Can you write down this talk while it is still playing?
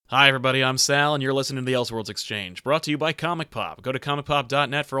Hi, everybody, I'm Sal, and you're listening to the Elseworlds Exchange, brought to you by Comic Pop. Go to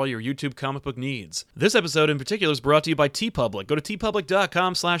comicpop.net for all your YouTube comic book needs. This episode in particular is brought to you by TeePublic. Go to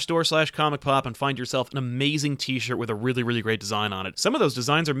teepublic.com/store/comicpop and find yourself an amazing t-shirt with a really, really great design on it. Some of those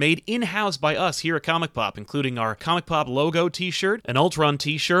designs are made in-house by us here at Comic Pop, including our Comic Pop logo t-shirt, an Ultron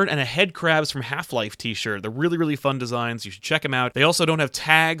t-shirt, and a Head Crabs from Half-Life t-shirt. They're really, really fun designs. You should check them out. They also don't have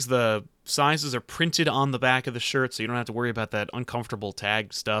tags. The sizes are printed on the back of the shirt, so you don't have to worry about that uncomfortable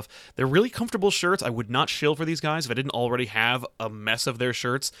tag stuff. They're really comfortable shirts. I would not shill for these guys if I didn't already have a mess of their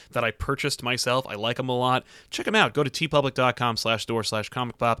shirts that I purchased myself. I like them a lot. Check them out. Go to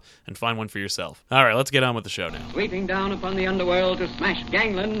teepublic.com/store/comicpop and find one for yourself. All right, let's get on with the show now. Sweeping down upon the underworld to smash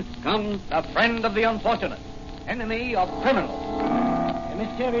gangland comes the friend of the unfortunate, enemy of criminals. A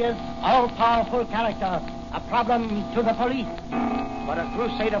mysterious, all-powerful character, a problem to the police, but a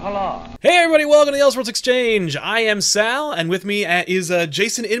crusader for law. Hey everybody, welcome to the Elseworlds Exchange. I am Sal, and with me is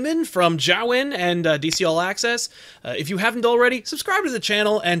Jason Inman from Jowin and DC All Access. If you haven't already, subscribe to the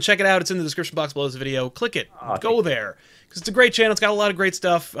channel and check it out. It's in the description box below this video. Click it. Go there. Because it's a great channel. It's got a lot of great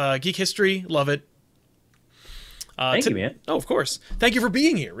stuff. Geek history. Love it. Thank you, man. Oh, of course. Thank you for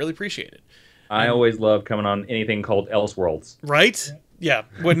being here. Really appreciate it. I always love coming on anything called Elseworlds. Right? Yeah.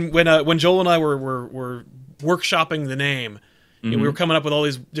 When Joel and I were workshopping the name, we were coming up with all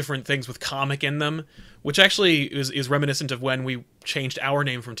these different things with comic in them, which actually is reminiscent of when we changed our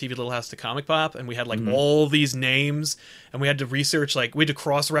name from TV Little House to Comic Pop, and we had like all these names, and we had to research, like we had to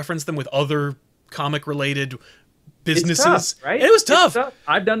cross-reference them with other comic-related businesses. It's tough, right? And it was tough.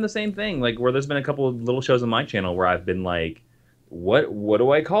 I've done the same thing, like where there's been a couple of little shows on my channel where I've been like, what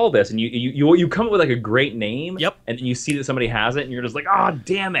do I call this? And you come up with like a great name, Yep. And then you see that somebody has it, and you're just like, oh,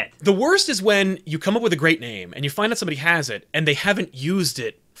 damn it. The worst is when you come up with a great name and you find out somebody has it and they haven't used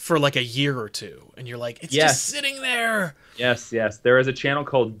it for like a year or two, and you're like, it's just sitting there. Yes. There is a channel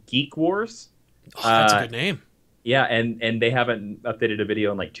called Geek Wars. Oh, that's a good name. Yeah, and they haven't updated a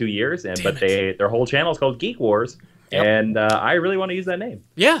video in like 2 years, Damn their whole channel is called Geek Wars, Yep. and I really want to use that name.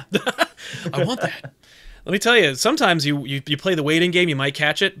 Yeah, I want that. Let me tell you, sometimes you play the waiting game, you might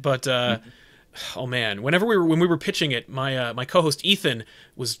catch it, but oh man, when we were pitching it, my co-host Ethan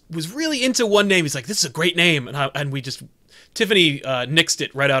was really into one name. He's like, "This is a great name," and Tiffany nixed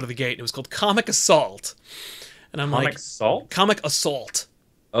it right out of the gate. It was called Comic Assault, and I'm Comic Assault? Comic Assault.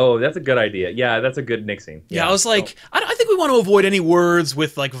 Oh, that's a good idea. Yeah, that's a good nixing. Yeah, I was like, I think we want to avoid any words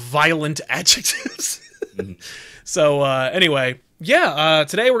with like violent adjectives. So anyway. Yeah,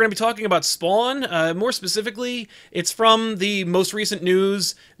 today we're going to be talking about Spawn. More specifically, it's from the most recent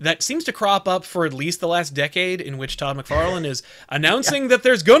news that seems to crop up for at least the last decade, in which Todd McFarlane is announcing that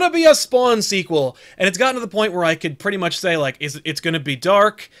there's going to be a Spawn sequel. And it's gotten to the point where I could pretty much say, like, it's going to be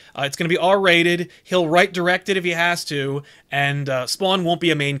dark, it's going to be R-rated, he'll direct it if he has to, and Spawn won't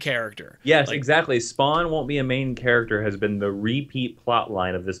be a main character. Yes, exactly. Spawn won't be a main character has been the repeat plot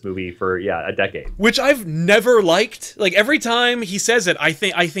line of this movie for, a decade. Which I've never liked. Like, every time he says it, I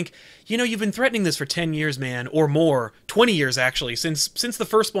think, you've been threatening this for 10 years, man, or more, 20 years actually, since the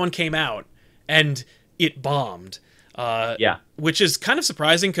first one came out, and it bombed. Which is kind of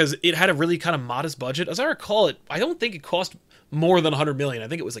surprising because it had a really kind of modest budget. As I recall, I don't think it cost more than $100 million. I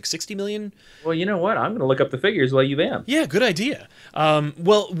think it was like $60 million. Well, you know what? I'm going to look up the figures while you vamp. Yeah, good idea.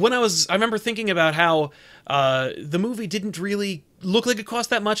 Well, I remember thinking about how the movie didn't really look like it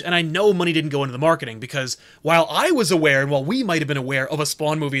cost that much, and I know money didn't go into the marketing because while I was aware, and while we might have been aware of a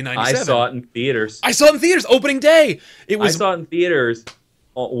Spawn movie in '97, I saw it in theaters. Opening day. I saw it in theaters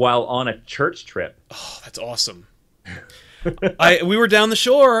while on a church trip. Oh, that's awesome. We were down the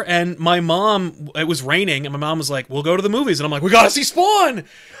shore, and my mom, it was raining, and my mom was like, we'll go to the movies. And I'm like, we gotta see Spawn!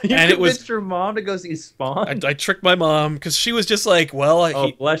 And it was your mom to go see Spawn? I tricked my mom, because she was just like,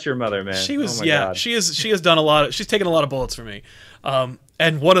 well... bless your mother, man. She was, God. she has done a lot, she's taken a lot of bullets for me.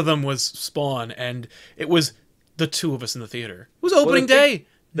 And one of them was Spawn, and it was the two of us in the theater. It was opening day!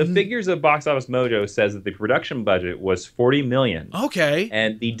 The figures of Box Office Mojo says that the production budget was $40 million. Okay.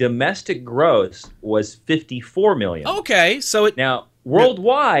 And the domestic gross was $54 million. Okay, so Now,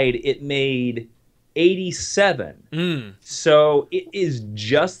 worldwide, it made 87. So it is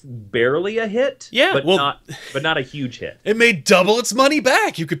just barely a hit. Yeah, but not a huge hit. It made double its money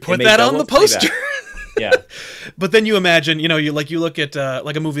back. You could put that on the poster. Yeah. But then you imagine, you look at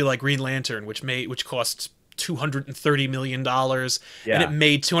like a movie like Green Lantern, which cost $230 million, and it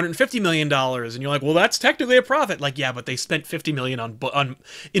made $250 million, and you're like, well, that's technically a profit. Like, yeah, but they spent $50 million on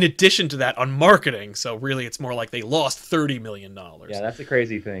in addition to that on marketing, so really it's more like they lost $30 million. Yeah, that's a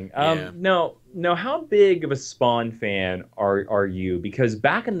crazy thing. No, how big of a Spawn fan are you? Because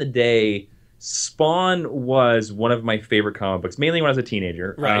back in the day, Spawn was one of my favorite comic books, mainly when I was a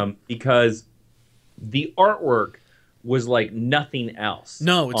teenager, Right. because the artwork was like nothing else.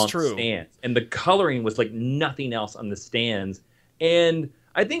 No, it's on true. Stands, and the coloring was like nothing else on the stands. And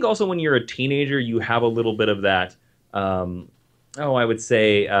I think also when you're a teenager, you have a little bit of that. I would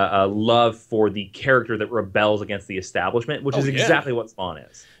say a love for the character that rebels against the establishment, which is yeah. exactly what Spawn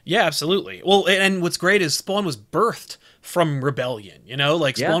is. Yeah, absolutely. Well, and what's great is Spawn was birthed from rebellion, you know?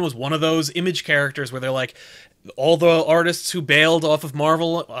 Like, Spawn was one of those Image characters where they're like, all the artists who bailed off of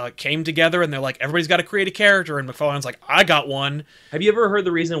Marvel came together, and they're like, everybody's got to create a character, and McFarlane's like, I got one. Have you ever heard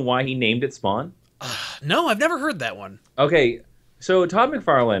the reason why he named it Spawn? No, I've never heard that one. Okay, so Todd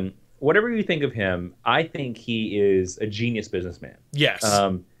McFarlane, whatever you think of him, I think he is a genius businessman. Yes.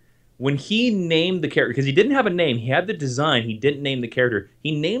 When he named the character, because he didn't have a name, he had the design, he didn't name the character.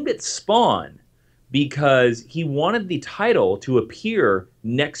 He named it Spawn because he wanted the title to appear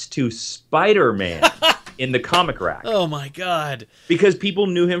next to Spider-Man in the comic rack. Oh my God. Because people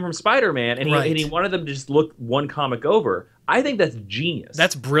knew him from Spider-Man, and Right. he wanted them to just look one comic over. I think that's genius.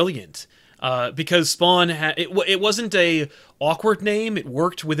 That's brilliant. Because Spawn it wasn't a awkward name. It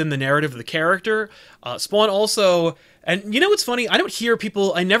worked within the narrative of the character. Spawn also, and you know what's funny? I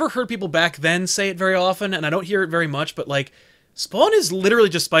never heard people back then say it very often, and I don't hear it very much. But like, Spawn is literally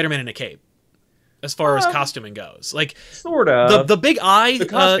just Spider-Man in a cape, as far as costuming goes. Like, sort of the big eye, the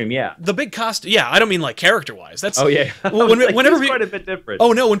costume, yeah. the big costume. Yeah, I don't mean like character-wise. That's yeah. whenever He's quite a bit different.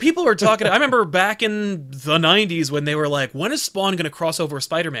 Oh no, when people are talking, I remember back in the 90s when they were like, when is Spawn going to cross over with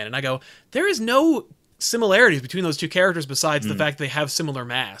Spider-Man? And I go, there is no similarities between those two characters besides the fact they have similar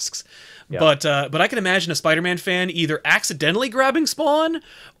masks. Yeah. But I can imagine a Spider-Man fan either accidentally grabbing Spawn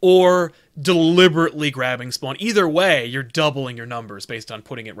or deliberately grabbing Spawn. Either way, you're doubling your numbers based on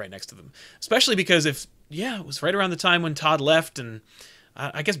putting it right next to them. Especially because it was right around the time when Todd left, and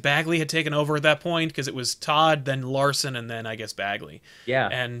I guess Bagley had taken over at that point, because it was Todd, then Larson, and then I guess Bagley. Yeah.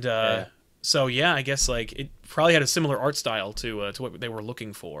 And so yeah, I guess like it probably had a similar art style to what they were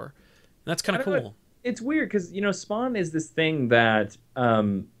looking for. And that's kind of cool. It's weird because Spawn is this thing that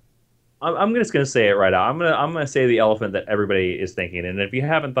I'm just gonna say it right out. I'm gonna say the elephant that everybody is thinking, and if you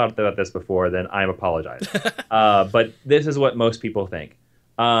haven't thought about this before, then I'm apologizing. But this is what most people think.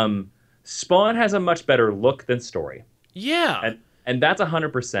 Spawn has a much better look than story. Yeah. And that's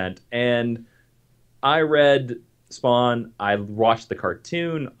 100%. And I read Spawn. I watched the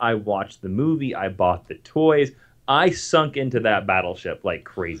cartoon. I watched the movie. I bought the toys. I sunk into that battleship like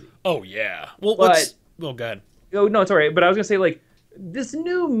crazy. Oh yeah. Well, But- go ahead. Oh no, it's all right. But I was gonna say, like, this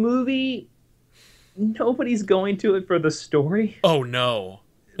new movie, nobody's going to it for the story. Oh no.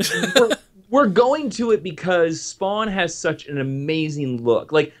 We're going to it because Spawn has such an amazing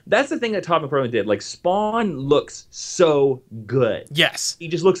look. Like, that's the thing that Todd McFarlane did. Like, Spawn looks so good. Yes. He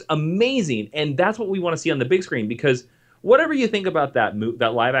just looks amazing, and that's what we want to see on the big screen. Because whatever you think about that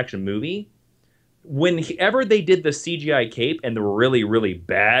live action movie, whenever they did the CGI cape and the really, really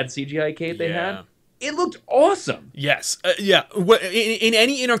bad CGI cape they Yeah. had, it looked awesome. Yes. Yeah. In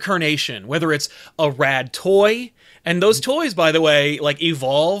any incarnation, whether it's a rad toy, and those toys, by the way, like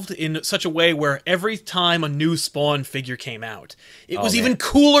evolved in such a way where every time a new Spawn figure came out, it was even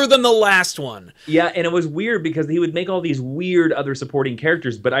cooler than the last one. Yeah, and it was weird because he would make all these weird other supporting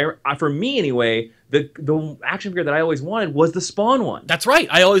characters. But I for me anyway, the action figure that I always wanted was the Spawn one. That's right.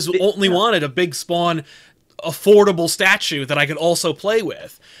 I always only wanted a big Spawn affordable statue that I could also play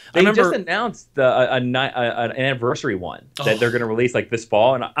with. They just announced an anniversary one that they're going to release like this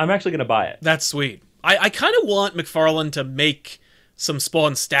fall, and I'm actually going to buy it. That's sweet. I kind of want McFarlane to make some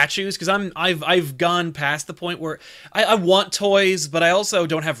Spawn statues, because I've gone past the point where I want toys, but I also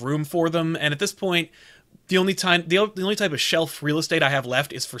don't have room for them. And at this point, the only type of shelf real estate I have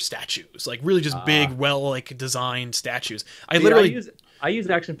left is for statues, like really just big, designed statues. I use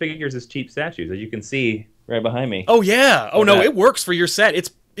action figures as cheap statues, as you can see right behind me. Oh yeah. Oh no, it works for your set.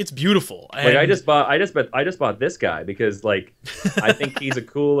 It's beautiful. Like I just bought this guy because like I think he's a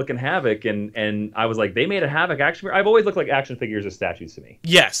cool looking Havoc, and I was like, they made a Havoc action figure. I've always looked like action figures as statues to me.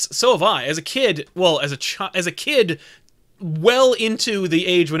 Yes, so have I. As a kid, as a kid, well into the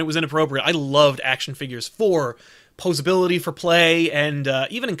age when it was inappropriate, I loved action figures for posability, for play, and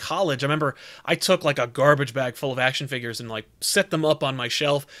even in college, I remember I took like a garbage bag full of action figures and like set them up on my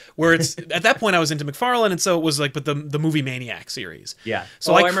shelf. Where it's at that point I was into McFarlane, and so it was like, but the movie Maniac series. Yeah.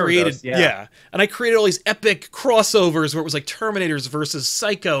 So I created, and I created all these epic crossovers where it was like Terminators versus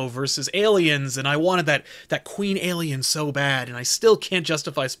Psycho versus Aliens, and I wanted that Queen Alien so bad, and I still can't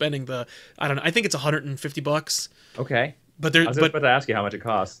justify spending I think it's $150. Okay. But there, I was just about to ask you how much it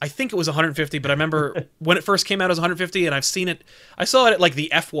costs. I think it was 150, but I remember when it first came out, it was 150, and I've seen it. I saw it at like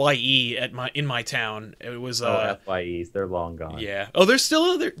the FYE in my town. It was FYEs, they're long gone. Yeah. Oh, there's still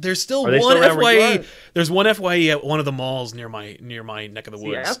Are one they still around where you FYE. are? There's one FYE at one of the malls near my neck of the See,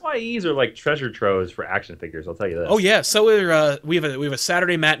 woods. FYEs are like treasure troves for action figures. I'll tell you this. Oh yeah, so we have a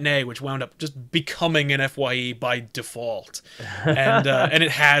Saturday matinee which wound up just becoming an FYE by default, and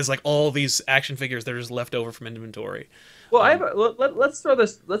it has like all these action figures that are just left over from inventory. Well, let's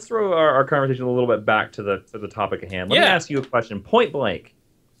throw our conversation a little bit back to the topic at hand. Let me ask you a question, point blank.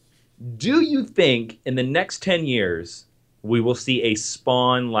 Do you think in the next 10 years we will see a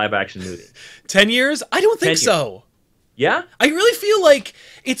Spawn live action movie? 10 years? I don't think so. Yeah? I really feel like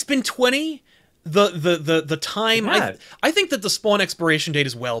it's been 20. The time I think that the Spawn expiration date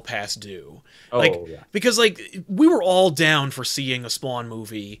is well past due. Because like we were all down for seeing a Spawn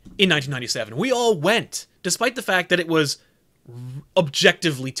movie in 1997. We all went, despite the fact that it was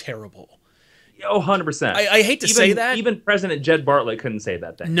objectively terrible. Oh, 100%. I hate to say that. Even President Jed Bartlett couldn't say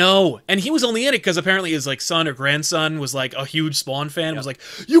that thing. No, and he was only in it because apparently his like son or grandson was like a huge Spawn fan. Was like,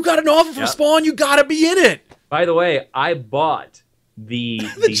 you got an offer from Spawn, you gotta be in it. By the way, I bought the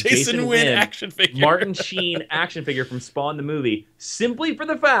Jason Wynn action figure, Martin Sheen action figure from Spawn the movie, simply for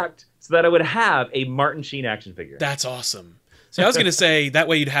the fact so that I would have a Martin Sheen action figure. That's awesome. So I was gonna say that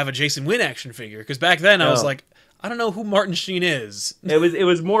way you'd have a Jason Wynn action figure because back then I was like, I don't know who Martin Sheen is. It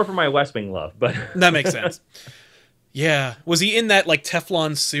was more for my West Wing love, but that makes sense. Yeah, was he in that like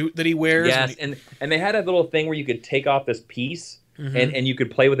Teflon suit that he wears? Yes, and they had a little thing where you could take off this piece and you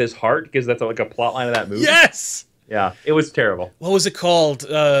could play with his heart because that's like a plot line of that movie. Yes. Yeah, it was terrible. What was it called?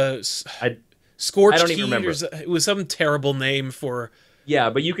 Scorched I don't even remember. It was some terrible name for. Yeah,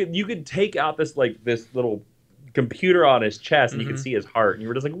 but you could take out this little computer on his chest and you could see his heart, and you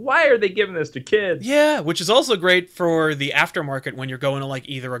were just like, why are they giving this to kids? Yeah, which is also great for the aftermarket when you're going to like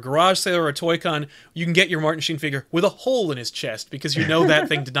either a garage sale or a Toy Con. You can get your Martin Sheen figure with a hole in his chest because you know that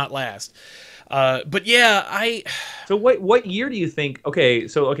thing did not last. But yeah, So what year do you think? Okay,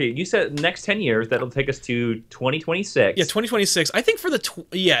 you said next 10 years. That'll take us to 2026. Yeah, 2026. I think for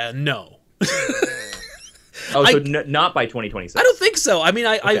the no. Not by 2026. I don't think so. I mean,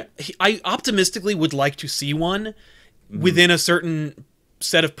 I optimistically would like to see one within a certain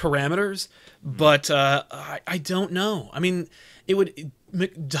set of parameters, but I don't know. I mean,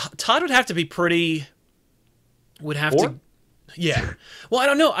 Todd would have to be pretty. Would have to. Yeah. Well, I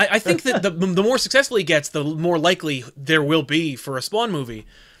don't know. I think that the more successful he gets, the more likely there will be for a Spawn movie.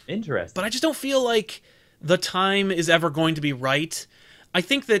 Interesting. But I just don't feel like the time is ever going to be right. I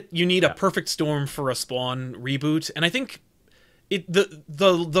think that you need a perfect storm for a Spawn reboot, and I think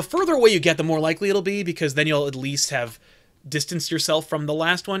the further away you get, the more likely it'll be, because then you'll at least have distanced yourself from the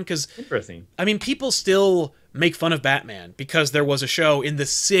last one. Because interesting. I mean, people still make fun of Batman because there was a show in the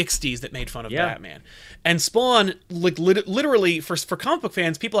 60s that made fun of Batman. And Spawn, like literally, for comic book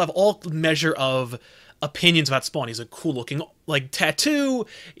fans, people have all measure of opinions about Spawn. He's a cool looking like tattoo.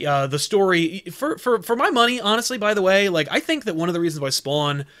 The story for my money, honestly, by the way, like I think that one of the reasons why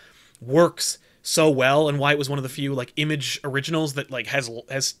Spawn works so well and why it was one of the few like Image originals that like has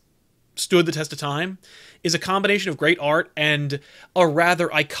stood the test of time is a combination of great art and a rather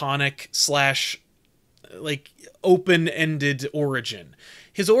iconic / like open-ended origin.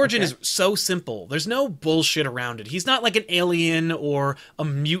 His origin is so simple. There's no bullshit around it. He's not like an alien or a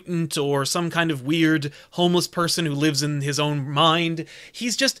mutant or some kind of weird homeless person who lives in his own mind.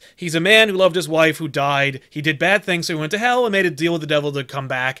 He's a man who loved his wife who died. He did bad things, so he went to hell and made a deal with the devil to come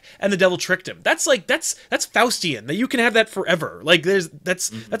back, and the devil tricked him. That's Faustian. That you can have that forever. Like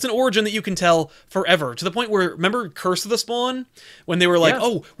that's an origin that you can tell forever. To the point where, remember Curse of the Spawn? When they were like,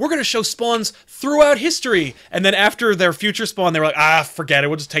 oh, we're going to show Spawns throughout history. And then after their future Spawn, they were like, forget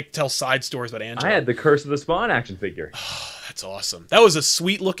it. We'll just tell side stories about Angela. I had the Curse of the Spawn action figure. That's awesome. That was a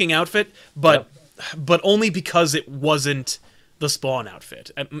sweet looking outfit, but only because it wasn't the Spawn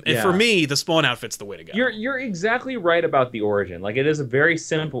outfit. And for me, the Spawn outfit's the way to go. You're exactly right about the origin. Like, it is a very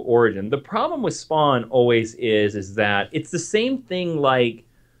simple origin. The problem with Spawn always is that it's the same thing. Like,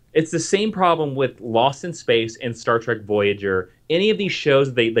 it's the same problem with Lost in Space and Star Trek Voyager. Any of these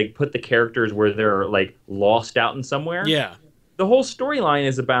shows, they put the characters where they're like lost out in somewhere. Yeah. The whole storyline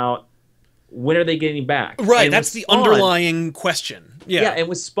is about when are they getting back? Right, and that's the underlying question. Yeah. Yeah, and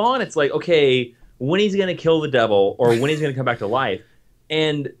with Spawn, it's like, okay, when he's going to kill the devil or when he's going to come back to life.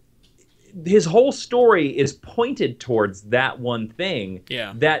 And his whole story is pointed towards that one thing.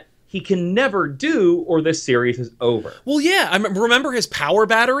 Yeah. That he can never do, or this series is over. Well, yeah, remember his power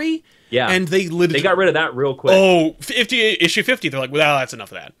battery? Yeah, and they got rid of that real quick. Oh, issue 50, they're like, well, that's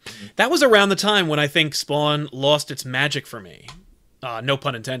enough of that. That was around the time when I think Spawn lost its magic for me. No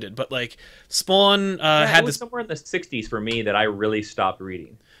pun intended, but like Spawn had it was this somewhere in the 60s for me that I really stopped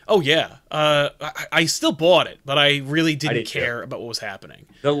reading. Oh yeah, I still bought it, but I really didn't care about what was happening.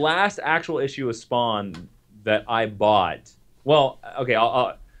 The last actual issue of Spawn that I bought, well, okay,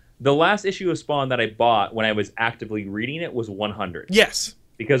 the last issue of Spawn that I bought when I was actively reading it was 100. Yes.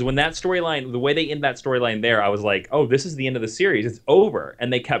 Because when that storyline, the way they end that storyline there, I was like, oh, this is the end of the series. It's over.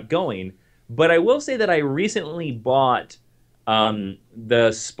 And they kept going. But I will say that I recently bought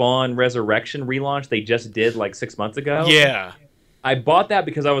the Spawn Resurrection relaunch they just did like 6 months ago. Yeah. I bought that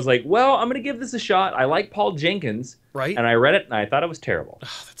because I was like, well, I'm going to give this a shot. I like Paul Jenkins. Right. And I read it and I thought it was terrible.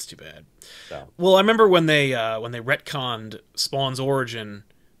 Oh, that's too bad. So. Well, I remember when they retconned Spawn's origin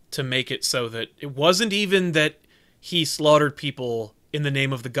to make it so that it wasn't even that he slaughtered people in the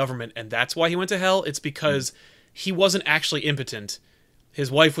name of the government, and that's why he went to hell. It's because he wasn't actually impotent. His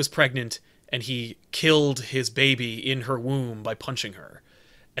wife was pregnant, and he killed his baby in her womb by punching her,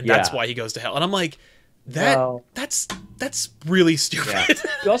 and that's why he goes to hell. And I'm like, that's really stupid.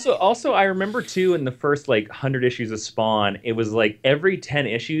 Yeah. also, I remember too in the first like 100 issues of Spawn, it was like every 10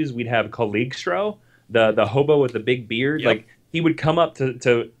 issues we'd have Caligstro, the hobo with the big beard. Yep. Like he would come up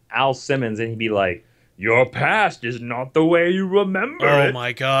to Al Simmons and he'd be like, your past is not the way you remember it. Oh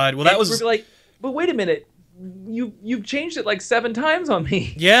my god. Well, that was like, but wait a minute. You've changed it like 7 times on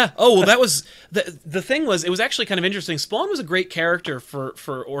me. Yeah. Oh, well, that was the thing was, it was actually kind of interesting. Spawn was a great character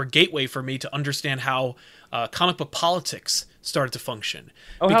or gateway for me to understand how comic book politics started to function.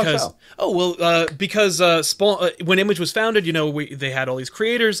 How so? Because Spawn, when Image was founded, they had all these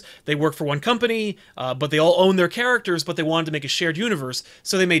creators. They worked for one company, but they all owned their characters. But they wanted to make a shared universe,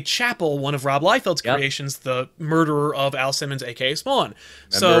 so they made Chapel, one of Rob Liefeld's creations, the murderer of Al Simmons, aka Spawn.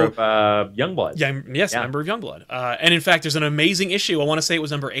 Member of Youngblood. Yeah, yes, member of Youngblood. And in fact, there's an amazing issue. I want to say it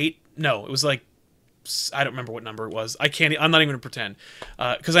was number 8. No, it was like, I don't remember what number it was. I'm not even going to pretend.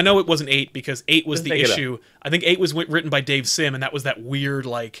 Because I know it wasn't 8, because 8 was the issue. I think 8 was written by Dave Sim, and that was that weird,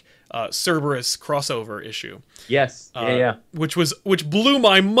 like, Cerberus crossover issue. Yes. Which blew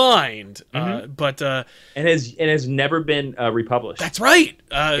my mind. But and has never been republished. That's right.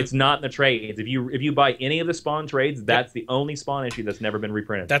 It's not in the trades. If you buy any of the Spawn trades, that's the only Spawn issue that's never been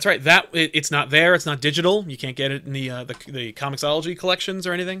reprinted. That's right. It's not there. It's not digital. You can't get it in the Comixology collections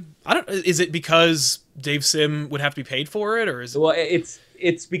or anything. Is it because Dave Sim would have to be paid for it, or is it? Well,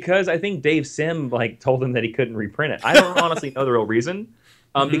 it's because I think Dave Sim told him that he couldn't reprint it. I don't honestly know the real reason.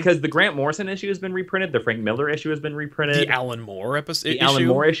 Because the Grant Morrison issue has been reprinted, the Frank Miller issue has been reprinted, the Alan Moore issue. Alan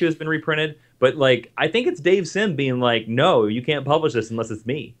Moore issue has been reprinted, but like I think it's Dave Sim being like, no, you can't publish this unless it's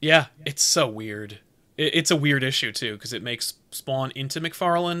me. Yeah, it's so weird. It's a weird issue too, because it makes Spawn into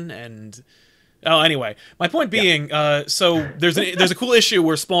McFarlane, and anyway, my point being, so there's a cool issue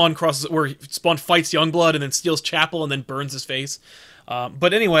where Spawn fights Youngblood and then steals Chapel and then burns his face.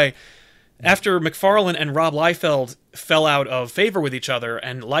 But anyway, after McFarlane and Rob Liefeld fell out of favor with each other,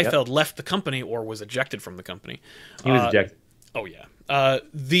 and Liefeld left the company, or was ejected from the company. He was ejected. Oh yeah.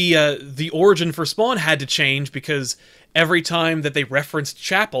 The origin for Spawn had to change, because every time that they referenced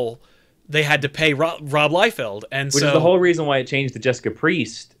Chapel, they had to pay Rob Liefeld, which is the whole reason why it changed to Jessica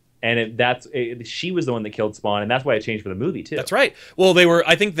Priest. And she was the one that killed Spawn, and that's why it changed for the movie too. That's right. Well,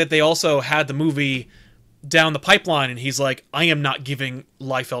 I think that they also had the movie down the pipeline, and he's like, I am not giving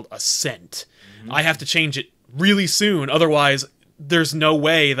Liefeld a cent. I have to change it really soon, otherwise there's no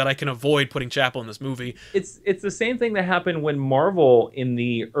way that I can avoid putting Chapel in this movie. It's the same thing that happened when Marvel in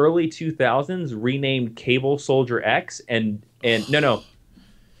the early 2000s renamed Cable Soldier X and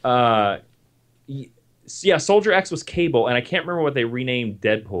Soldier X was Cable, and I can't remember what they renamed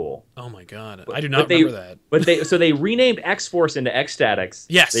Deadpool. Oh my god, I do not remember that. But they renamed X-Force into X-Statix.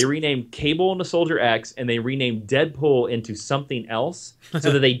 Yes. They renamed Cable into Soldier X, and they renamed Deadpool into something else,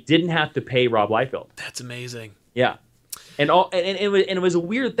 so that they didn't have to pay Rob Liefeld. That's amazing. Yeah. And it was a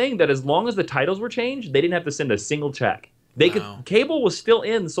weird thing that as long as the titles were changed, they didn't have to send a single check. Cable was still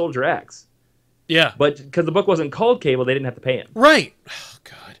in Soldier X. Yeah. But because the book wasn't called Cable, they didn't have to pay him. Right. Oh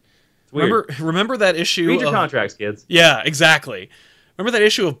god. Remember that issue? Read your contracts, kids. Yeah, exactly. Remember that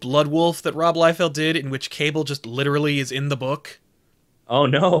issue of Blood Wolf that Rob Liefeld did, in which Cable just literally is in the book? Oh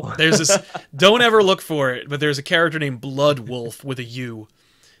no! There's this. Don't ever look for it, but there's a character named Blood Wolf with a U.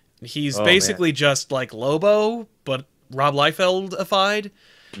 He's basically just like Lobo, but Rob Liefeld-ified,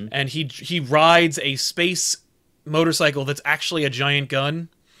 and he rides a space motorcycle that's actually a giant gun.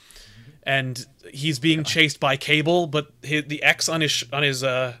 and he's being chased by Cable, but the X on his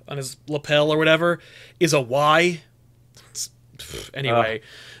lapel or whatever is a Y. Anyway,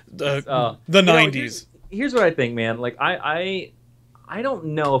 the 90s. Here's what I think, man. Like I don't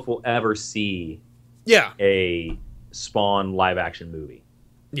know if we'll ever see a Spawn live action movie.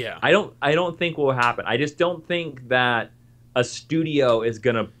 Yeah. I don't think will happen. I just don't think that a studio is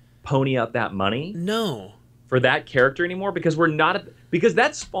gonna pony up that money. No. For that character anymore, because because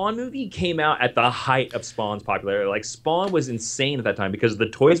that Spawn movie came out at the height of Spawn's popularity. Like Spawn was insane at that time because the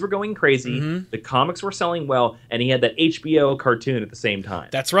toys were going crazy, the comics were selling well, and he had that HBO cartoon at the same time.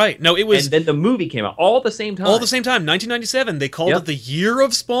 That's right. No, it was. And then the movie came out all at the same time. All at the same time, 1997. They called it the year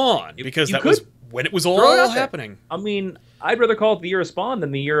of Spawn because that was when it was all happening. I mean, I'd rather call it the year of Spawn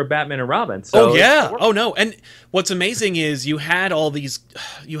than the year of Batman and Robin. So oh yeah. Oh no. And what's amazing is you had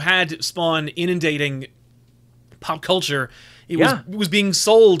Spawn inundating pop culture. It was being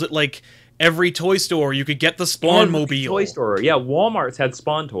sold at like every toy store. You could get the Spawn mobile. Toy store. Yeah, Walmart's had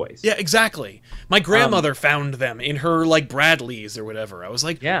Spawn toys. Yeah, exactly. My grandmother found them in her like Bradley's or whatever. I was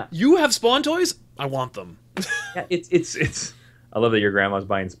like, you have Spawn toys? I want them. Yeah, it's I love that your grandma's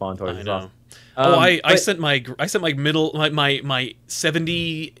buying Spawn toys. I know. Awesome. I sent my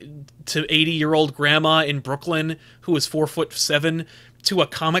 70 to 80-year-old grandma in Brooklyn who was 4'7" to a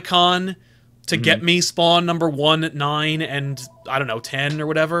Comic-Con to get me Spawn number 1, 9, and I don't know, 10 or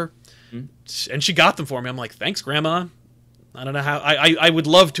whatever. And she got them for me. I'm like, thanks, Grandma. I don't know how. I would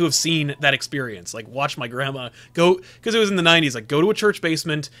love to have seen that experience. Like, watch my grandma go, because it was in the 90s, like, go to a church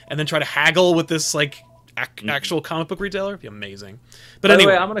basement and then try to haggle with this, like, actual comic book retailer. It'd be amazing. But By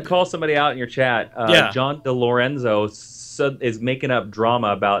anyway, the way, I'm going to call somebody out in your chat. John DeLorenzo is making up drama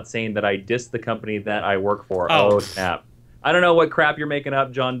about saying that I dissed the company that I work for. Oh, snap. I don't know what crap you're making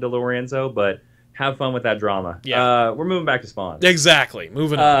up, John DeLorenzo, but have fun with that drama. Yeah. We're moving back to Spawn. Exactly.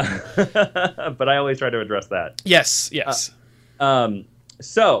 Moving on. But I always try to address that. Yes.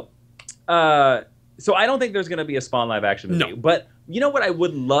 So I don't think there's going to be a Spawn live action movie. No. But you know what I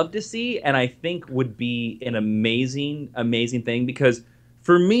would love to see, and I think would be an amazing, amazing thing, because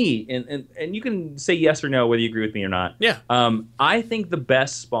for me, and you can say yes or no whether you agree with me or not. Yeah. I think the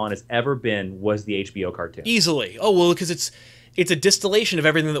best Spawn has ever been was the HBO cartoon. Easily. Oh, well, because it's a distillation of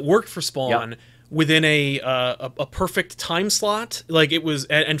everything that worked for Spawn within a perfect time slot. Like it was,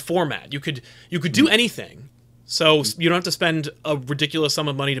 and format. You could do anything. So you don't have to spend a ridiculous sum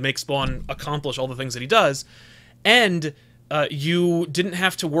of money to make Spawn accomplish all the things that he does. And you didn't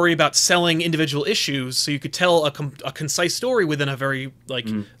have to worry about selling individual issues, so you could tell a concise story within a very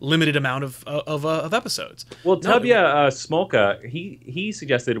limited amount of episodes. Well, Tubia Smolka, he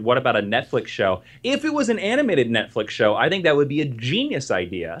suggested, what about a Netflix show? If it was an animated Netflix show, I think that would be a genius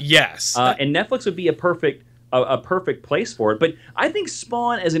idea. Yes, and Netflix would be a perfect place for it. But I think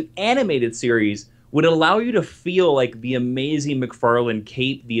Spawn as an animated series would allow you to feel like the amazing McFarlane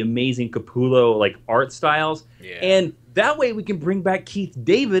cape, the amazing Capullo like art styles, and that way we can bring back Keith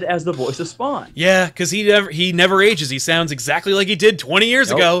David as the voice of Spawn. Yeah, because he never ages. He sounds exactly like he did 20 years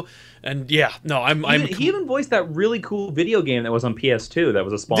ago. And he even voiced that really cool video game that was on PS2 that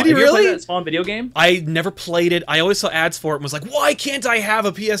was a Spawn. Did he really? Have you ever played that Spawn video game? I never played it. I always saw ads for it and was like, why can't I have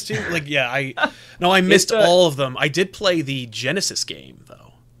a PS2? Like, I missed all of them. I did play the Genesis game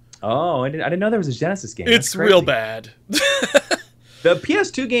though. Oh, I didn't know there was a Genesis game. It's real bad. The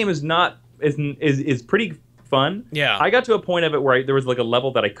PS2 game is pretty fun. Yeah. I got to a point of it where there was like a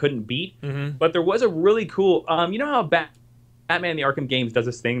level that I couldn't beat, but there was a really cool. You know how Batman the Arkham games does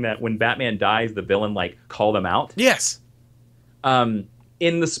this thing that when Batman dies, the villain like call them out. Yes. In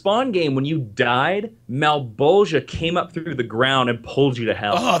the Spawn game, when you died, Malbolgia came up through the ground and pulled you to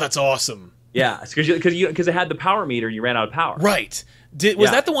hell. Oh, that's awesome. Yeah, because it had the power meter and you ran out of power. Right.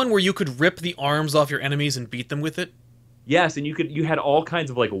 Was that the one where you could rip the arms off your enemies and beat them with it? Yes, and you had all kinds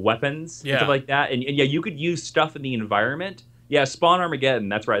of like weapons and stuff like that, and you could use stuff in the environment. Yeah, Spawn Armageddon.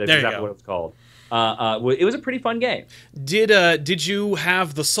 That's right. That's exactly what it's called. It was a pretty fun game. Did you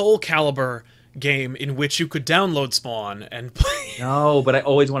have the Soul Calibur game in which you could download Spawn and play? No, but I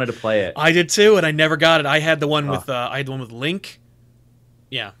always wanted to play it. I did too, and I never got it. I had the one with Link.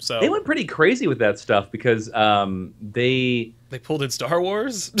 Yeah, so they went pretty crazy with that stuff because they pulled in Star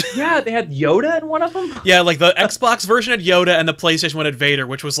Wars. Yeah, they had Yoda in one of them. Yeah, like the Xbox version had Yoda and the PlayStation one had Vader,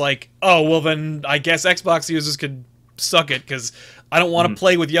 which was like, oh well, then I guess Xbox users could suck it because I don't want to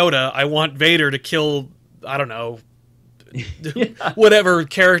play with Yoda. I want Vader to kill, I don't know, whatever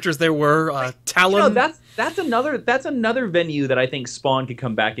characters there were. Talon. That's another venue that I think Spawn could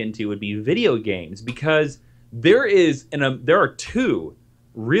come back into would be video games, because there are two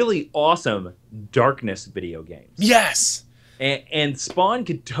really awesome Darkness video games. Yes. and Spawn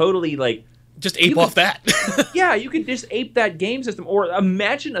could totally like just ape off that. yeah, you could just ape that game system, or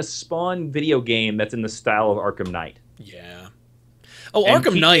imagine a Spawn video game that's in the style of Arkham Knight. Yeah. Oh, And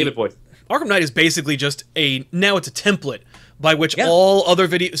Arkham keep Knight. David Boyd. Arkham Knight is basically just now it's a template by which all other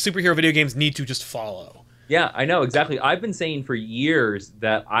superhero video games need to just follow. Yeah, I know exactly. I've been saying for years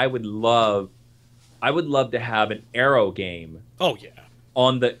that I would love to have an Arrow game Oh yeah.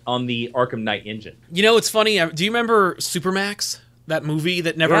 on the Arkham Knight engine. You know, it's funny. Do you remember Supermax? That movie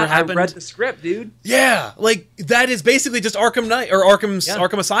that never happened? I read the script, dude. Yeah, like that is basically just Arkham Knight or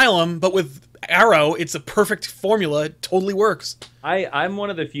Arkham Asylum, but with Arrow. It's a perfect formula. It totally works. I'm one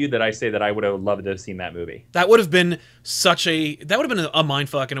of the few that I say that I would have loved to have seen that movie. That would have been a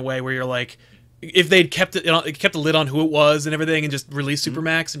mindfuck in a way where you're like, if they'd kept a lid on who it was and everything, and just released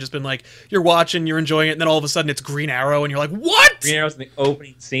Supermax and just been like, you're watching, you're enjoying it, and then all of a sudden it's Green Arrow, and you're like, what? Green Arrow's in the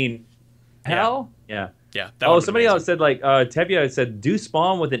opening scene. Hell? Yeah. Yeah. Somebody else said, like, Tevya said, do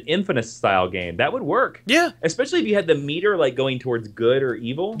Spawn with an Infamous style game. That would work. Yeah. Especially if you had the meter, like, going towards good or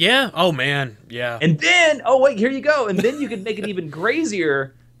evil. Yeah. Oh, man. Yeah. And then, oh, wait, here you go. And then you could make it even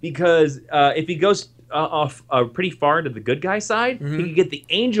crazier because if he goes off pretty far into the good guy side, he could get the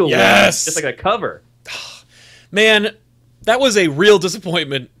angel wing, just like a cover. Man, that was a real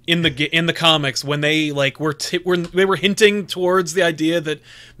disappointment in the comics when they like they were hinting towards the idea that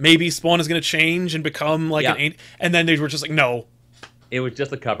maybe Spawn is going to change and become like and then they were just like, no, it was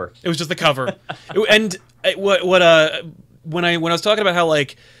just a cover. It was just the cover. When I was talking about how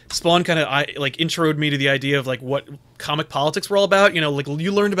like Spawn kind of introed me to the idea of like what comic politics were all about, you know, like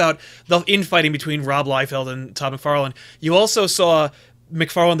you learned about the infighting between Rob Liefeld and Todd McFarlane. You also saw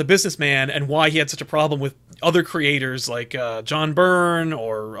McFarlane the businessman and why he had such a problem with other creators like John Byrne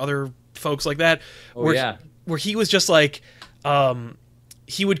or other folks like that. Where he was just like,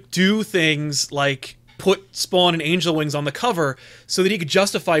 he would do things like put Spawn and Angel Wings on the cover so that he could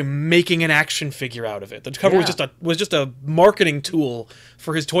justify making an action figure out of it. The cover was just a marketing tool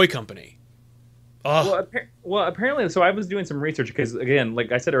for his toy company. Well, apparently, so I was doing some research because, again,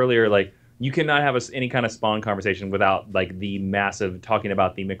 like I said earlier, like you cannot have any kind of Spawn conversation without like the massive talking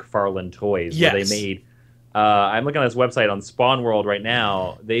about the McFarlane toys where they made. I'm looking at this website on Spawn World right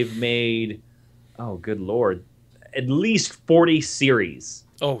now. They've made, oh good lord, at least 40 series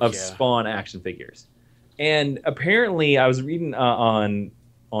of Spawn action figures. And apparently, I was reading on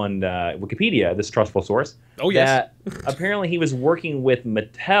Wikipedia, this trustful source, that apparently he was working with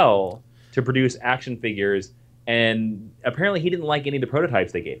Mattel to produce action figures, and apparently he didn't like any of the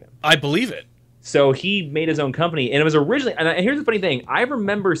prototypes they gave him. I believe it. So he made his own company, and it was originally... And here's the funny thing. I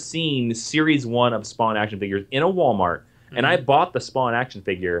remember seeing Series 1 of Spawn action figures in a Walmart, and I bought the Spawn action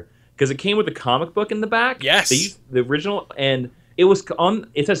figure because it came with a comic book in the back. Yes. The original, and...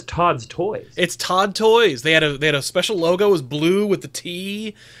 It says Todd's Toys. It's Todd Toys. They had a special logo. It was blue with the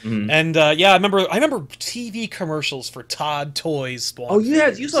T. And I remember TV commercials for Todd Toys Spawn. Oh yeah,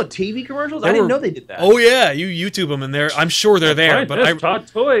 you saw TV commercials? I didn't know they did that. Oh yeah, you YouTube them and I'm sure they're there. But Todd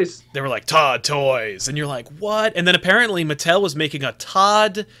Toys. They were like Todd Toys, and you're like, what? And then apparently Mattel was making a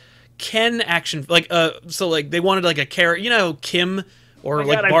Todd Ken action so like they wanted like a character, you know, Kim or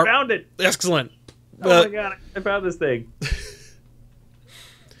like God, I found it. Excellent. Oh my god, I found this thing.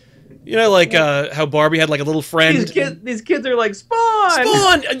 You know, like how Barbie had like a little friend. These kids are like, Spawn!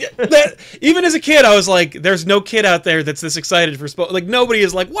 Spawn! Even as a kid, I was like, there's no kid out there that's this excited for Spawn. Like, nobody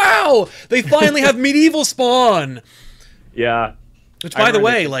is like, wow, they finally have medieval Spawn! Yeah. Which, by the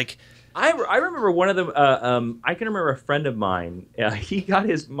way, like... I remember one of them, I can remember a friend of mine, he got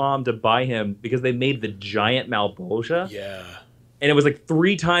his mom to buy him because they made the giant Malbolgia. Yeah. And it was like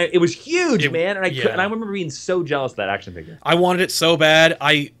 3 times... It was huge, man! And I remember being so jealous of that action figure. I wanted it so bad.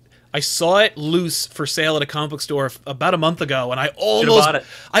 I saw it loose for sale at a comic book store about a month ago, and I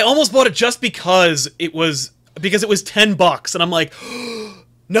almost bought it just because it was $10, and I'm like,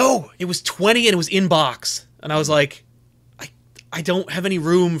 no, it was 20 and it was in box, and I was like, I don't have any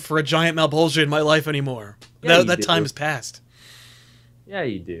room for a giant Malbolgia in my life anymore. Yeah, that time has passed. Yeah,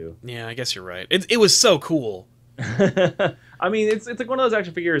 you do. Yeah, I guess you're right. It was so cool. I mean, it's like one of those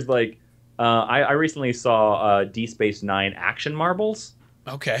action figures. Like, I recently saw D Space 9 action marbles.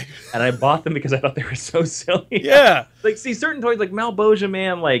 Okay. And I bought them because I thought they were so silly. Yeah. Like, see, certain toys like Malbolgia,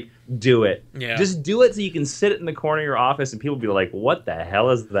 man, like, do it. Yeah. Just do it so you can sit it in the corner of your office and people be like, what the hell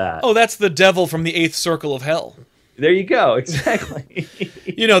is that? Oh, that's the devil from the 8th circle of hell. There you go. Exactly.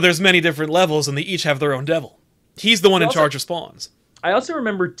 You know, there's many different levels and they each have their own devil. He's the one in charge of spawns. I also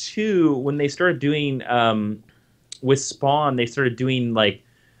remember, too, when they started doing, with Spawn, they started doing, like,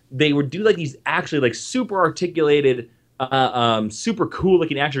 they would do, like, these actually, like, super articulated super cool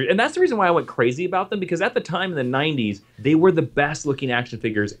looking action figures. And that's the reason why I went crazy about them, because at the time in the 90s, they were the best looking action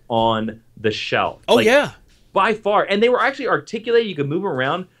figures on the shelf. Oh, yeah. By far. And they were actually articulated. You could move them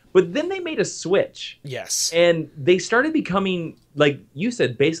around. But then they made a switch. Yes. And they started becoming, like you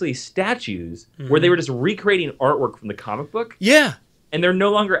said, basically statues where they were just recreating artwork from the comic book. Yeah. And they're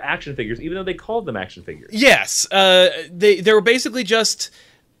no longer action figures, even though they called them action figures. Yes. They were basically just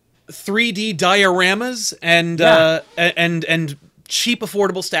 3D dioramas and and cheap,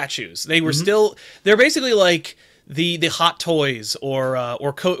 affordable statues. They were still... They're basically like the Hot Toys or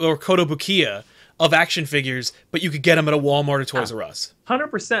Kotobukiya of action figures, but you could get them at a Walmart or Toys R Us.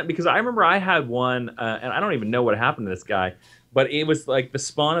 100%, because I remember I had one, and I don't even know what happened to this guy, but it was like the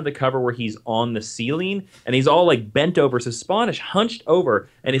Spawn of the cover where he's on the ceiling, and he's all like bent over, so Spawn is hunched over,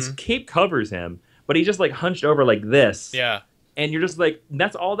 and his cape covers him, but he's just like hunched over like this. Yeah. And you're just like,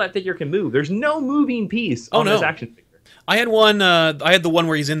 that's all that figure can move. There's no moving piece on this action figure. I had one, I had the one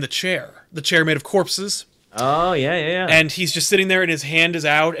where he's in the chair made of corpses. Oh, yeah. And he's just sitting there, and his hand is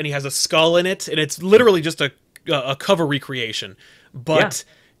out, and he has a skull in it, and it's literally just a cover recreation. But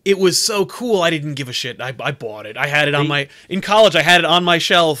it was so cool, I didn't give a shit. I bought it. I had it on in college, I had it on my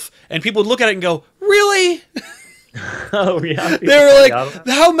shelf, and people would look at it and go, really? Oh, yeah. They were like,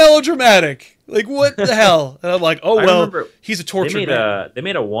 how melodramatic. Like, what the hell? And I'm like, oh, well, he's a tortured man. They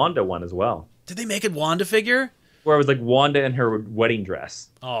made a Wanda one as well. Did they make a Wanda figure? Where it was like Wanda in her wedding dress.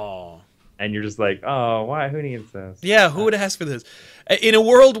 Oh. And you're just like, oh, why? Who needs this? Yeah, who would ask for this? In a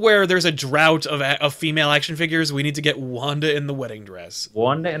world where there's a drought of female action figures, we need to get Wanda in the wedding dress.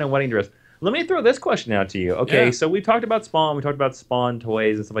 Wanda in a wedding dress. Let me throw this question out to you. Okay, so we talked about Spawn. We talked about Spawn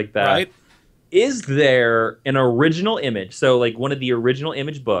toys and stuff like that. Right. Is there an original image, so like one of the original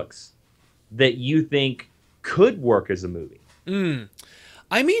Image books, that you think could work as a movie?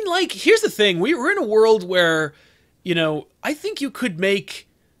 I mean, like, here's the thing. We're in a world where, you know, I think you could make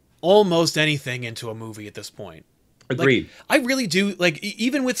almost anything into a movie at this point. Agreed. Like, I really do. Like,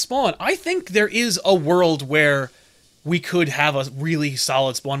 even with Spawn, I think there is a world where we could have a really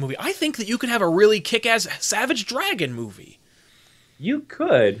solid Spawn movie. I think that you could have a really kick-ass Savage Dragon movie. You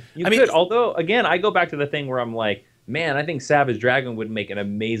could. I mean, although, again, I go back to the thing where I'm like, man, I think Savage Dragon would make an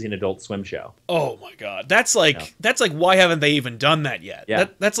amazing Adult Swim show. Oh my god, that's like why haven't they even done that yet? Yeah,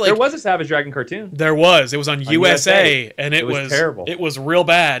 that's like there was a Savage Dragon cartoon. There was. It was on USA, and it was terrible. It was real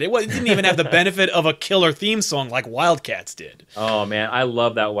bad. It didn't even have the benefit of a killer theme song like Wildcats did. Oh man, I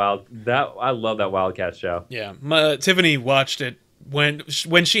love that Wildcats show. Yeah, Tiffany watched it when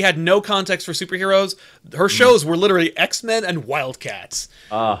she had no context for superheroes. Her shows were literally X-Men and Wildcats.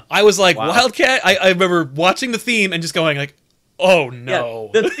 I was like, Wildcat? I remember watching the theme and just going like, oh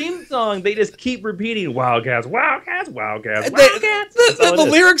no. Yeah, the theme song, they just keep repeating Wildcats, Wildcats, Wildcats, Wildcats. Wildcats. The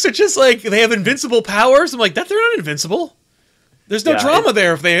lyrics are just like, they have invincible powers. I'm like, they're not invincible. There's no drama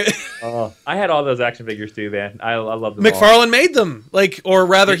there if they... I had all those action figures too, man. I love them McFarlane made them. Like, or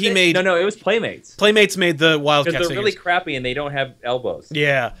rather, he made... No, it was Playmates. Playmates made the Wildcats because they're figures. really crappy and they don't have elbows.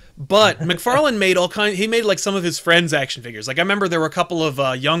 Yeah, but McFarlane made all kinds... He made, like, some of his friends' action figures. Like, I remember there were a couple of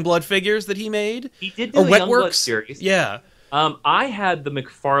Youngblood figures that he made. He did do the Youngblood series. Yeah. I had the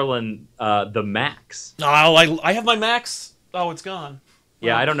McFarlane, the Max. Oh, I have my Max. Oh, it's gone.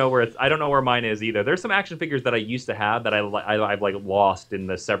 Yeah, I don't know where mine is either. There's some action figures that I used to have that I've like lost in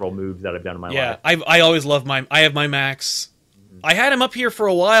the several moves that I've done in my life. Yeah, I always love I have my Max. I had him up here for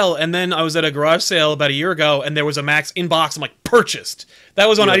a while, and then I was at a garage sale about a year ago, and there was a Max in box. I'm like, purchased. That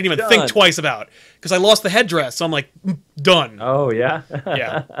was one I didn't even think twice about because I lost the headdress. So I'm like, done. Oh yeah,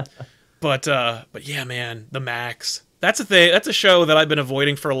 yeah. But yeah, man, the Max. That's a thing. That's a show that I've been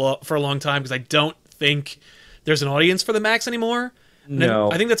avoiding for a long time because I don't think there's an audience for the Max anymore.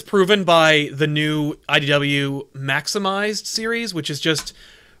 No. I think that's proven by the new IDW Maximized series, which is just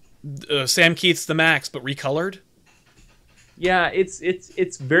Sam Keith's The Max, but recolored. Yeah,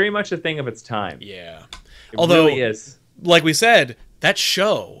 it's very much a thing of its time. Yeah. Although, really is. Like we said, that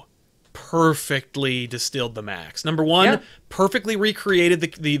show perfectly distilled The Max. Number one, perfectly recreated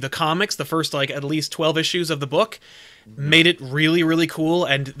the comics, the first like at least 12 issues of the book. Made it really, really cool,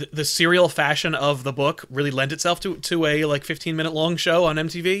 and the serial fashion of the book really lent itself to a like 15-minute long show on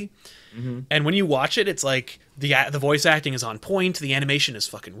MTV. And when you watch it, it's like the voice acting is on point, the animation is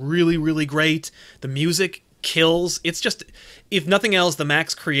fucking really, really great, the music kills. It's just, if nothing else, the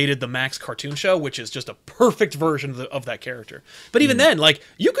Max created the Max cartoon show, which is just a perfect version of that character. But even then, like,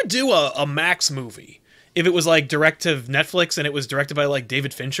 you could do a Max movie if it was like direct to Netflix and it was directed by like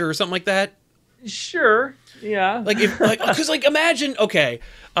David Fincher or something like that. Sure. Yeah. Like if because like imagine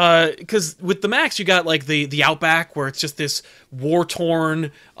because with the Max you got like the Outback where it's just this war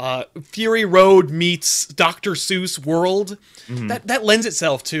torn Fury Road meets Dr. Seuss world that lends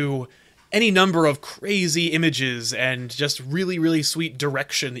itself to any number of crazy images and just really really sweet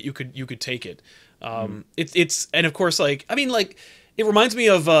direction that you could take it. It's and of course like I mean like it reminds me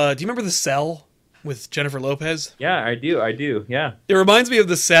of do you remember The Cell with Jennifer Lopez? Yeah, I do. Yeah. It reminds me of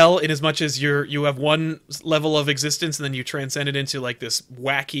The Cell in as much as you have one level of existence and then you transcend it into like this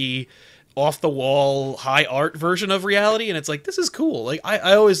wacky, off the wall, high art version of reality, and it's like this is cool. Like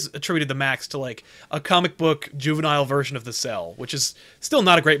I always attributed the Max to like a comic book juvenile version of The Cell, which is still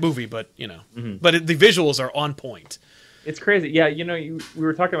not a great movie, but you know, but the visuals are on point. It's crazy. Yeah, you know, we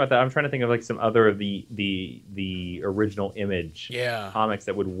were talking about that. I'm trying to think of like some other of the original Image comics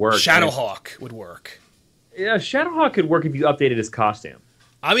that would work. Shadowhawk would work. Yeah, Shadowhawk could work if you updated his costume.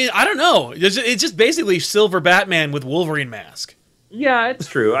 I mean, I don't know. It's just basically Silver Batman with Wolverine mask. Yeah, it's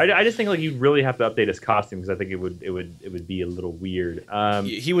true. I just think like you'd really have to update his costume because I think it would be a little weird.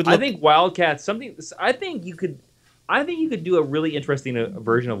 He would. I think Wildcats. I think you could do a really interesting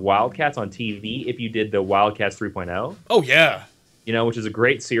version of Wildcats on TV if you did the Wildcats 3.0. Oh yeah. You know, which is a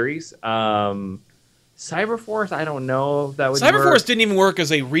great series. Cyberforce, I don't know if that would Cyberforce work. didn't even work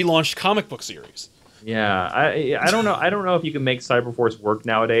as a relaunched comic book series. Yeah, I don't know. I don't know if you can make Cyberforce work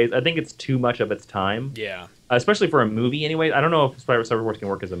nowadays. I think it's too much of its time. Yeah. Especially for a movie anyway. I don't know if Cyberforce can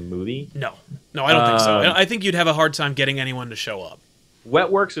work as a movie. No, I don't think so. I think you'd have a hard time getting anyone to show up.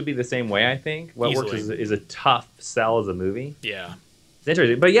 Wetworks would be the same way, I think. Wetworks is a tough sell as a movie. Yeah. It's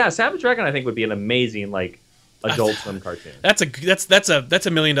interesting. But yeah, Savage Dragon I think would be an amazing like Adult Swim cartoon. That's a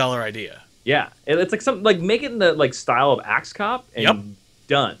 $1 million idea. Yeah. It's like something like make it in the like style of Axe Cop and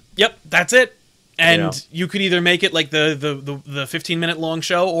done. Yep, that's it. And you could either make it like the 15-minute long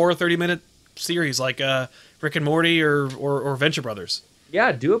show or a 30-minute series like Rick and Morty or Venture Brothers.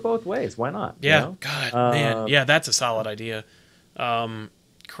 Yeah, do it both ways. Why not? Yeah. You know? God, man. Yeah, that's a solid idea.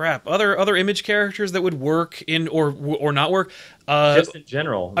 Crap. Other Image characters that would work in or not work. Just in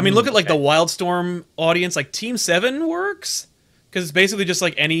general. I mean, look at like the Wildstorm audience. Like Team 7 works because it's basically just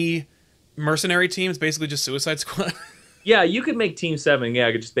like any mercenary team. It's basically just Suicide Squad. Yeah, you could make Team 7. Yeah,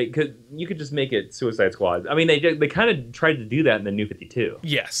 you could just make it Suicide Squad. I mean, they kind of tried to do that in the New 52.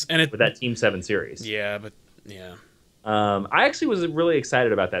 Yes, and with that Team 7 series. Yeah, but yeah. I actually was really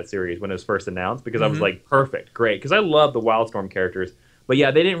excited about that series when it was first announced because I was like, perfect, great, because I love the Wildstorm characters. But yeah,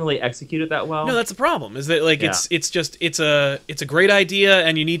 they didn't really execute it that well. No, that's the problem. Is that like it's a great idea,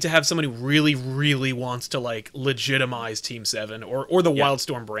 and you need to have someone who really really wants to like legitimize Team 7 or the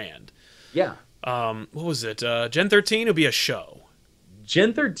Wildstorm brand. Yeah. What was it? Gen 13 would be a show.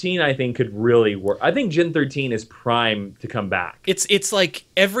 Gen 13, I think, could really work. I think Gen 13 is prime to come back. It's like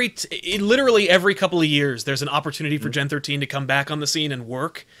literally every couple of years, there's an opportunity for Gen 13 to come back on the scene and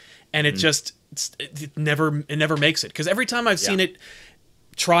work, and it just it never makes it because every time I've seen it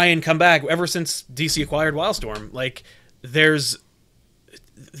try and come back, ever since DC acquired Wildstorm, like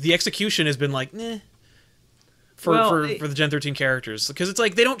the execution has been like, for the Gen 13 characters, because it's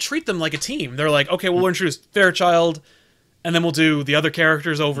like they don't treat them like a team. They're like, okay, we'll introduce Fairchild, and then we'll do the other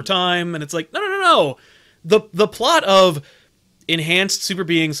characters over time, and it's like, no. The plot of enhanced super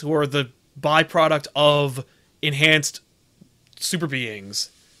beings who are the byproduct of enhanced super beings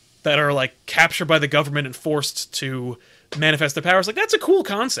that are like captured by the government and forced to manifest their powers, like that's a cool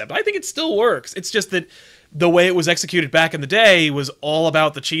concept. I think it still works. It's just that the way it was executed back in the day was all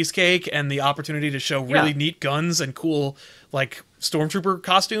about the cheesecake and the opportunity to show really neat guns and cool like stormtrooper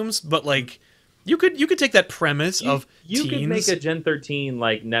costumes, but like you could take that premise of you teens. Could make a Gen 13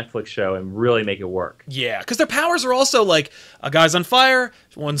 like Netflix show and really make it work. Yeah, because their powers are also like a guy's on fire,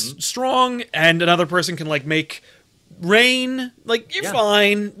 one's strong, and another person can like make rain. Like you're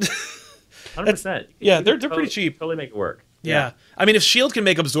fine. 100%. Yeah, they're pretty cheap. Totally make it work. Yeah. I mean, if S.H.I.E.L.D. can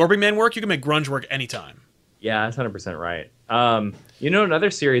make Absorbing Man work, you can make Grunge work anytime. Yeah, that's 100% right. You know,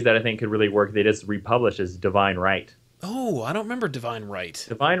 another series that I think could really work, they just republished, is Divine Right. Oh, I don't remember Divine Right.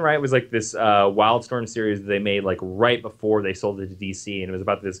 Divine Right was like this Wildstorm series that they made like right before they sold it to DC, and it was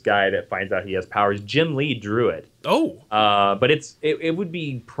about this guy that finds out he has powers. Jim Lee drew it. Oh. But it would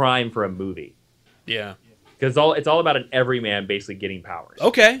be prime for a movie. Yeah. Because it's all about an everyman basically getting powers.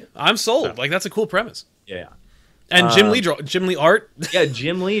 Okay, I'm sold. Like that's a cool premise. Yeah. And Jim Lee art. Yeah,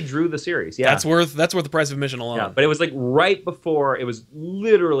 Jim Lee drew the series. Yeah, that's worth the price of admission alone. Yeah, but it was like right before. It was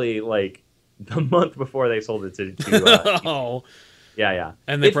literally like the month before they sold it to oh. Yeah.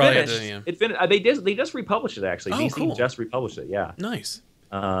 And they probably had to, It finished. They just republished it actually. DC cool. just republished it. Yeah. Nice.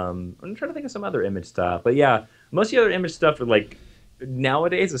 I'm trying to think of some other Image stuff, but yeah, most of the other Image stuff are like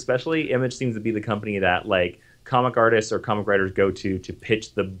nowadays, especially, Image seems to be the company that like comic artists or comic writers go to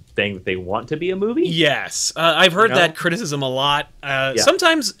pitch the thing that they want to be a movie. Yes, I've heard You know? that criticism a lot.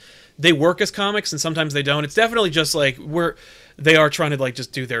 Sometimes they work as comics, and sometimes they don't. It's definitely just like they are trying to like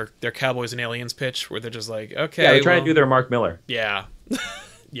just do their Cowboys and Aliens pitch, where they're just like, okay, Yeah, they're trying to do their Mark Miller. yeah,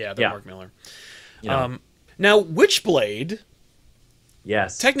 yeah, they're Mark Miller. You know? Now, Witchblade,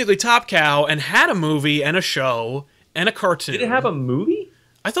 Yes. technically Top Cow, and had a movie and a show and a cartoon. Did it have a movie?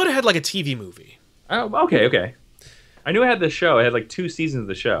 I thought it had like a TV movie. Oh, okay. I knew it had the show. It had like 2 seasons of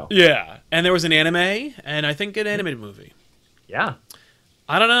the show. Yeah, and there was an anime, and I think an animated movie. Yeah.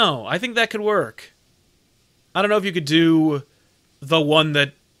 I don't know. I think that could work. I don't know if you could do the one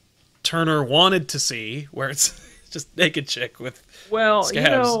that Turner wanted to see, where it's just naked chick with Well, scabs.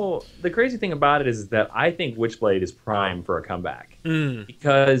 you know, the crazy thing about it is that I think Witchblade is prime for a comeback. Mm.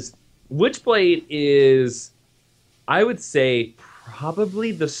 Because Witchblade is, I would say,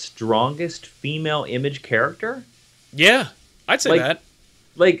 probably the strongest female Image character. Yeah, I'd say Like- that.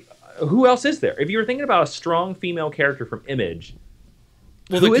 Like, who else is there? If you were thinking about a strong female character from Image,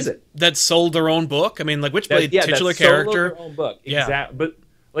 Well, who is it? That sold their own book? I mean, like Witchblade, titular that soloed character. their own book. Yeah. Exactly. But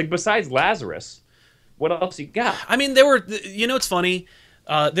like besides Lazarus, what else you got? I mean, there were. You know, it's funny.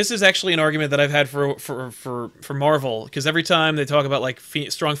 This is actually an argument that I've had for Marvel, because every time they talk about like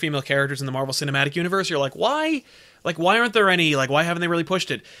strong female characters in the Marvel Cinematic Universe, you're like, why? Like, why aren't there any? Like, why haven't they really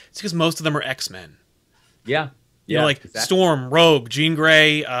pushed it? It's because most of them are X-Men. Yeah. You know, like Storm, Rogue, Jean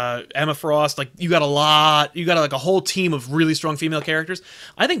Grey, Emma Frost. Like, you got like a whole team of really strong female characters.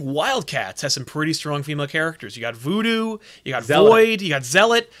 I think Wildcats has some pretty strong female characters. You got Voodoo, you got Zealot. Void, you got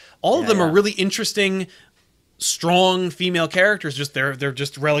Zealot. All of them yeah. are really interesting, strong female characters. Just they're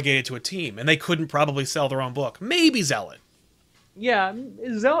just relegated to a team, and they couldn't probably sell their own book. Maybe Zealot. Yeah,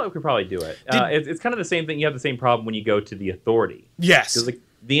 Zealot could probably do it. It's kind of the same thing. You have the same problem when you go to the Authority. Yes. Because like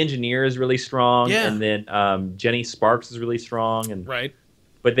the Engineer is really strong, Yeah. and then Jenny Sparks is really strong, and Right.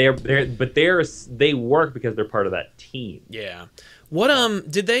 but they work because they're part of that team. Yeah. What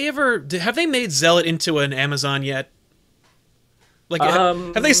did they ever have they made Zealot into an Amazon yet? Like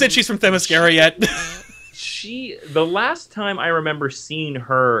have they said she's from Themyscira yet? The last time I remember seeing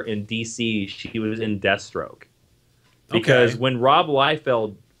her in DC, she was in Deathstroke. Because Okay. when Rob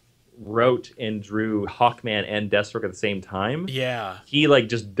Liefeld wrote and drew Hawkman and Deathstroke at the same time, Yeah. he like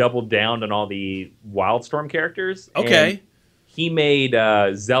just doubled down on all the Wildstorm characters. Okay. And he made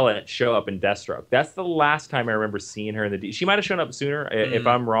Zealot show up in Deathstroke. That's the last time I remember seeing her in the. She might have shown up sooner. If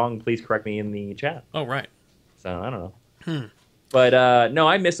I'm wrong, please correct me in the chat. Oh, right. So I don't know. But no,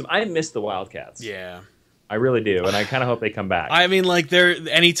 I miss them. I miss the Wildcats. Yeah. I really do, and I kind of hope they come back. I mean, like, they're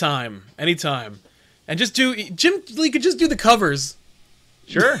anytime. And just do Jim Lee could just do the covers.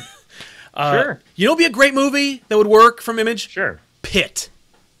 Sure. Sure. You know, it'd be a great movie that would work from Image. Sure. Pit.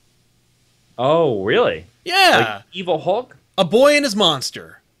 Oh, really? Yeah. Like Evil Hulk? A Boy and His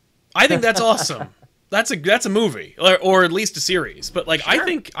Monster. I think that's awesome. That's a movie, or at least a series. But like,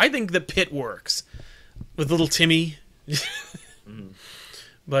 Sure. I think the Pit works with little Timmy.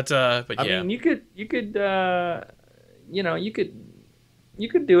 But yeah. I mean, you could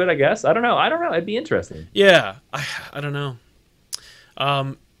do it, I guess. I don't know. It'd be interesting. Yeah, I don't know.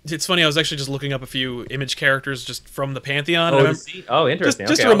 It's funny. I was actually just looking up a few Image characters just from the Pantheon. and Interesting.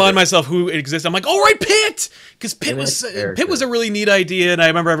 Just Okay, to remind myself who exists. I'm like, oh right, Pit, because Pit was a really neat idea, and I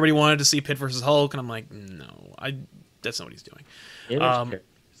remember everybody wanted to see Pit versus Hulk, and I'm like, no, that's not what he's doing. Image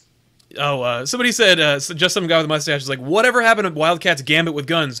Somebody said, so just some guy with a mustache is like, whatever happened to Wildcats Gambit with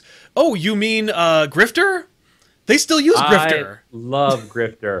guns? Oh, you mean Grifter? They still use Grifter. I love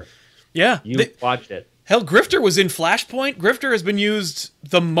Grifter. Yeah, You watched it. hell, Grifter was in Flashpoint. Grifter has been used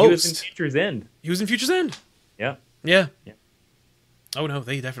the He most. was in Future's End. He was in Future's End. Yeah. Yeah. Yeah. Oh no,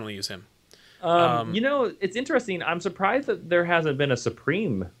 they definitely use him. You know, it's interesting. I'm surprised that there hasn't been a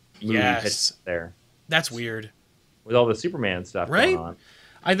Supreme movie Yes. hit there That's weird. with all the Superman stuff Right? going on.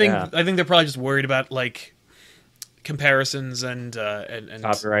 I think Yeah. they're probably just worried about like comparisons and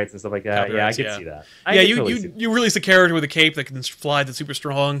Copyrights and stuff like that. Yeah, I Copyrights, could yeah. see that. you release a character with a cape that can fly that's super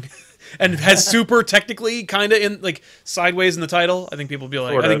strong and has super technically kind of in like sideways in the title. I think people would be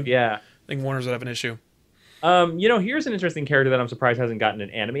like, I think Warner's would have an issue. You know, here's an interesting character that I'm surprised hasn't gotten an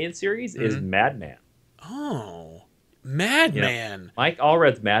animated series is Madman. Oh, Madman. Mike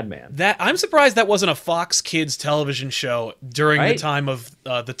Allred's Madman. That I'm surprised that wasn't a Fox Kids television show during the Right? time of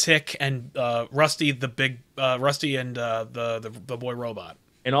the Tick and Rusty and the boy robot.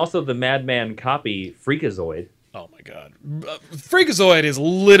 And also the Madman copy, Freakazoid. Oh my god. Freakazoid is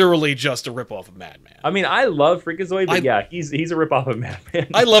literally just a ripoff of Madman. I mean, I love Freakazoid, but yeah, he's a ripoff of Madman.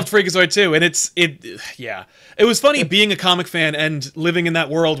 I loved Freakazoid too, and yeah. It was funny being a comic fan and living in that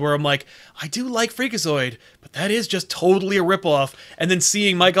world where I'm like, I do like Freakazoid, but that is just totally a ripoff. And then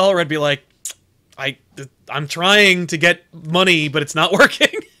seeing Mike Allred be like, I'm trying to get money, but it's not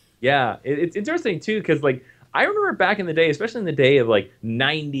working. Yeah, it's interesting too, because like I remember back in the day, especially in the day of like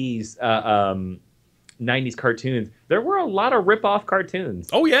 90s 90s cartoons, there were a lot of rip-off cartoons.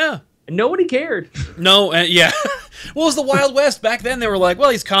 Oh yeah. And nobody cared. No, yeah. Well, it was the Wild West. Back then they were like,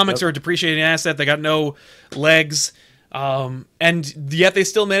 well, these comics are a depreciating asset. They got no legs. And yet they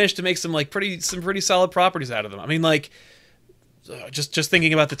still managed to make some pretty solid properties out of them. I mean, like just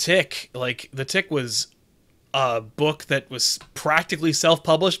thinking about The Tick, like The Tick was a book that was practically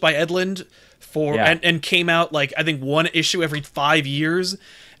self-published by Edlund and came out like I think one issue every 5 years.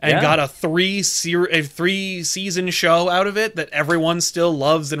 And got a three season show out of it that everyone still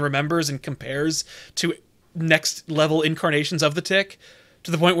loves and remembers and compares to next level incarnations of The Tick, to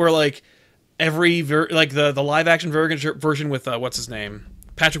the point where like every the live action version with what's his name,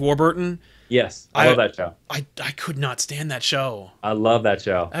 Patrick Warburton. Yes, I love that show. I could not stand that show. I love that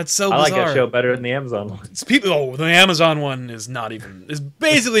show. That's so bizarre. I like that show better than the Amazon one. The Amazon one is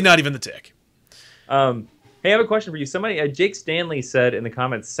basically not even The Tick. Hey, I have a question for you. Somebody, Jake Stanley said in the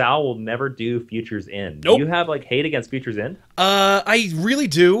comments, Sal will never do Futures End. Nope. Do you have like hate against Futures End? I really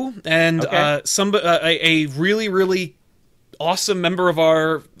do, and Okay. A really, really awesome member of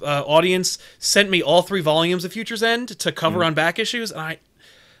our audience sent me all 3 volumes of Futures End to cover on back issues, and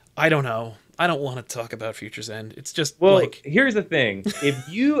I don't know. I don't want to talk about Futures End. It's just here's the thing: if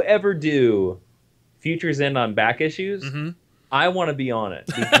you ever do Futures End on back issues, I want to be on it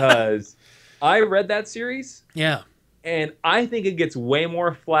because. I read that series, and I think it gets way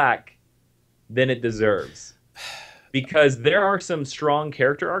more flack than it deserves because there are some strong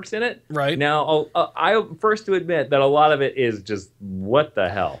character arcs in it. Right. Now, I'm first to admit that a lot of it is just what the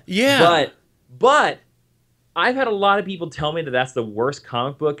hell. Yeah. But I've had a lot of people tell me that that's the worst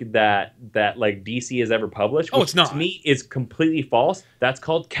comic book that like DC has ever published. Oh, it's not. To me, is completely false. That's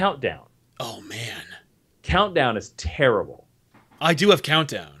called Countdown. Oh man, Countdown is terrible. I do have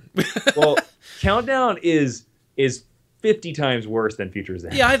Countdown. Well, Countdown is 50 times worse than Futures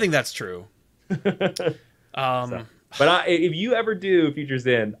End. Yeah, I think that's true. But if you ever do Futures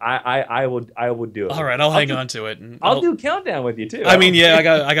End, I will do it. All right, I'll hang on to it. And I'll do Countdown with you too. I mean, yeah,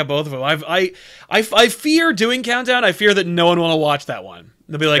 I got both of them. I fear doing Countdown. I fear that no one will watch that one.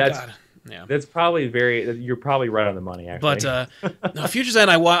 They'll be like, God. Yeah, that's probably you're probably right on the money, actually. But no, Futures End,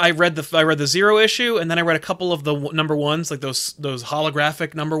 I read the 0 issue, and then I read a couple of the number ones, like those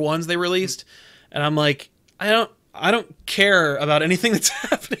holographic number ones they released, and I'm like, I don't care about anything that's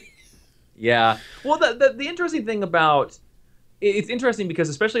happening. Yeah. Well, the interesting thing about it's interesting because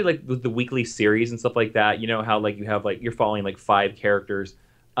especially like with the weekly series and stuff like that, you know how like you have like you're following like 5 characters.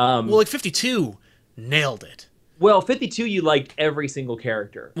 Well, like 52 nailed it. Well, 52 you liked every single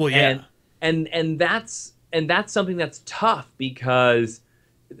character. Well, yeah. And that's something that's tough because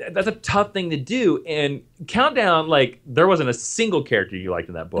that's a tough thing to do. And Countdown, like there wasn't a single character you liked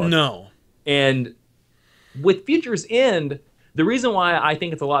in that book. No. And with Futures End, the reason why I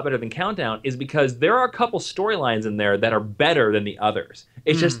think it's a lot better than Countdown is because there are a couple storylines in there that are better than the others.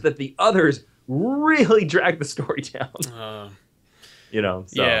 It's just that the others really drag the story down. You know.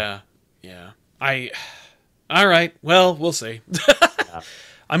 So. Yeah. All right. Well, we'll see. Yeah.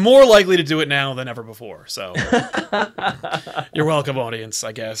 I'm more likely to do it now than ever before. So you're welcome, audience,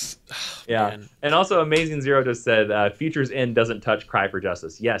 I guess. Oh, yeah. Man. And also, Amazing Zero just said, Futures End doesn't touch Cry for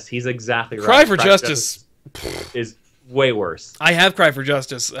Justice. Yes, he's exactly right. Cry for Justice is way worse. I have Cry for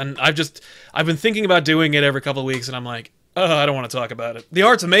Justice, and I've been thinking about doing it every couple of weeks, and I'm like, I don't want to talk about it. The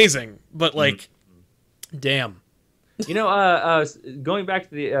art's amazing, but like, damn. You know, going back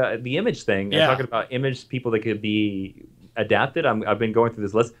to the Image thing, and talking about Image people that could be adapted. I've been going through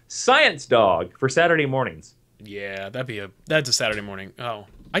this list. Science Dog for Saturday mornings. Yeah, that's a Saturday morning. Oh,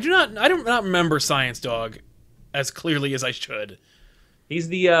 I do not remember Science Dog as clearly as I should. He's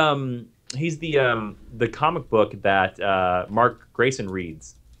the comic book that Mark Grayson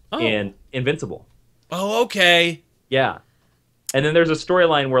reads in Invincible. Oh, okay. Yeah, and then there's a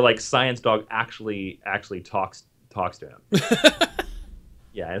storyline where like Science Dog actually talks to him.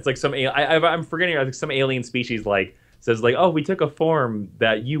 Yeah, it's like some I'm forgetting. I think some alien species like says like, "Oh, we took a form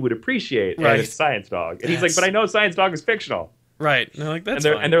that you would appreciate," and it's Science Dog, and he's like, "But I know Science Dog is fictional." Right. And they're like, "That's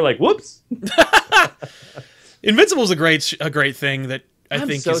fine." And they're like, "Whoops." Invincible is a great thing that I'm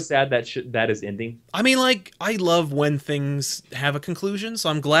think so sad that is ending. I mean, like, I love when things have a conclusion, so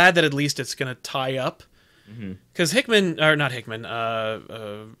I'm glad that at least it's going to tie up. Because Hickman, or not Hickman,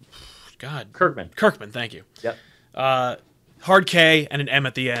 Kirkman, thank you. Yep. Hard K and an M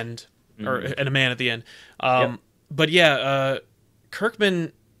at the end, or and a man at the end. But yeah,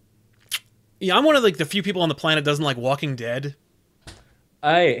 Kirkman. Yeah, I'm one of like the few people on the planet doesn't like Walking Dead.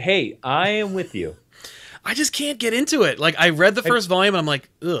 I am with you. I just can't get into it. Like I read the first volume and I'm like,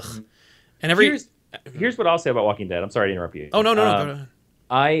 ugh. And here's what I'll say about Walking Dead. I'm sorry to interrupt you. Oh no. Go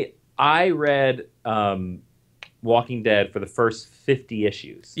ahead. I read Walking Dead for the first 50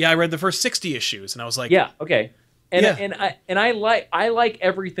 issues. Yeah, I read the first 60 issues and I was like, yeah, okay. And I like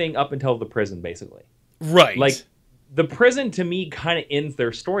everything up until the prison, basically. Right. Like the prison to me kind of ends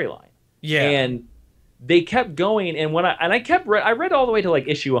their storyline. Yeah. And they kept going, and I read all the way to like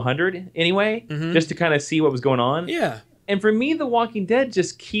issue 100 anyway, just to kind of see what was going on. Yeah. And for me, The Walking Dead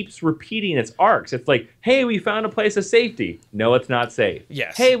just keeps repeating its arcs. It's like, hey, we found a place of safety. No, it's not safe.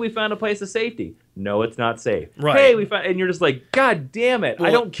 Yes. Hey, we found a place of safety. No, it's not safe. Right. Hey, and you're just like, God damn it,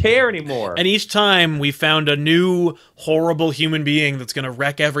 I don't care anymore. And each time we found a new horrible human being that's going to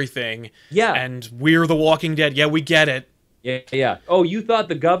wreck everything. Yeah. And we're The Walking Dead. Yeah, we get it. Yeah. Oh, you thought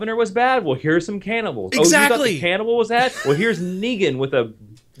the governor was bad? Well, here's some cannibals. Exactly. Oh, you thought the cannibal was bad? Well, here's Negan with a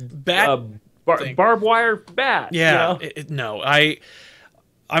Bat barbed wire bat. Yeah. You know? No, I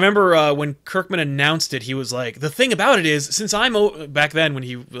remember when Kirkman announced it, he was like, the thing about it is, since back then when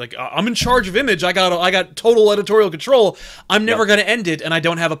he like, I'm in charge of Image, I got total editorial control. I'm never going to end it, and I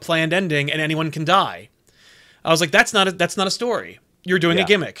don't have a planned ending, and anyone can die. I was like, that's not a story. You're doing a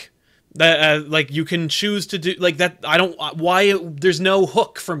gimmick. That like you can choose to do like that. I don't. Why there's no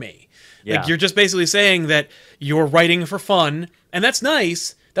hook for me. Yeah. Like you're just basically saying that you're writing for fun, and that's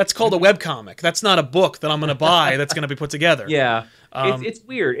nice. That's called a webcomic. That's not a book that I'm going to buy. That's going to be put together. Yeah, it's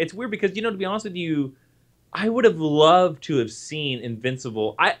weird. It's weird because to be honest with you, I would have loved to have seen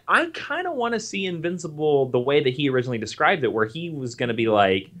Invincible. I kind of want to see Invincible the way that he originally described it, where he was going to be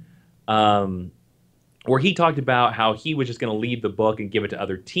like, where he talked about how he was just going to leave the book and give it to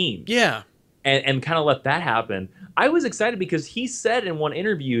other teams. Yeah. And kind of let that happen. I was excited because he said in one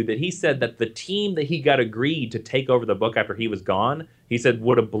interview that the team that he got agreed to take over the book after he was gone, he said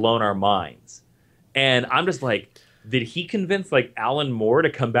would have blown our minds. And I'm just like, did he convince like Alan Moore to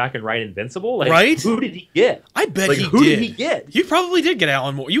come back and write Invincible? Like, right? Who did he get? I bet like, he who did. Who did he get? You probably did get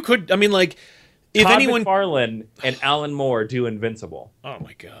Alan Moore. You could. I mean, like, if Todd anyone, McFarlane and Alan Moore do Invincible. Oh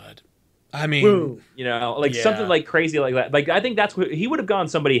my god. I mean, boom. Like something like crazy like that. Like I think that's what he would have gone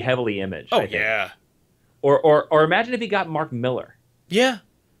somebody heavily Image. Oh yeah. Or imagine if he got Mark Miller. Yeah.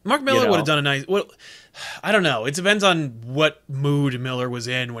 Mark Miller would have done a nice. Well, I don't know. It depends on what mood Miller was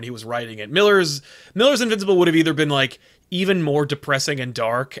in when he was writing it. Miller's Invincible would have either been like even more depressing and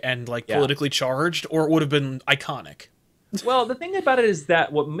dark and like politically charged, or it would have been iconic. Well, the thing about it is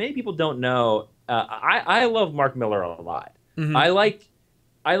that what many people don't know, I love Mark Miller a lot. Mm-hmm.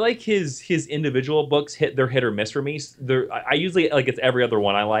 I like his individual books. They're hit or miss for me. I usually like it's every other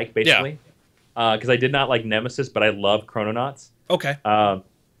one I like basically. Because I did not like Nemesis, but I love Chrononauts. Okay.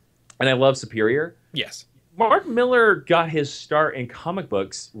 And I love Superior. Yes. Mark Miller got his start in comic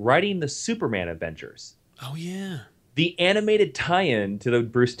books writing the Superman Adventures. Oh yeah. The animated tie-in to the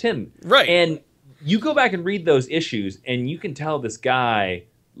Bruce Timm. Right. And you go back and read those issues, and you can tell this guy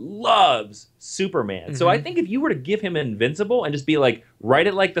loves Superman. Mm-hmm. So I think if you were to give him Invincible and just be like, write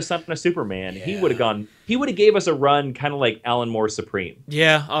it like the son of Superman, he would have gave us a run kind of like Alan Moore's Supreme.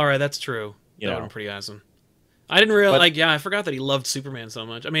 Yeah, all right, that's true. That would have been pretty awesome. I didn't realize, I forgot that he loved Superman so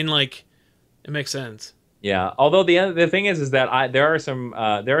much. I mean, like, it makes sense. Yeah, although the thing is that there are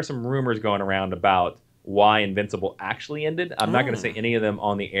some rumors going around about why Invincible actually ended. I'm not going to say any of them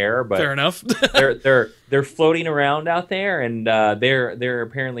on the air, but fair enough. they're floating around out there, and they're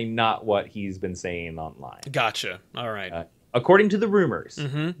apparently not what he's been saying online. Gotcha. All right. According to the rumers.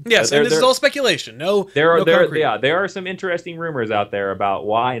 Mm-hmm. Yes, and this is all speculation. There are some interesting rumors out there about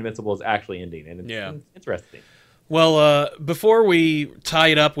why Invincible is actually ending, and it's interesting. Well, before we tie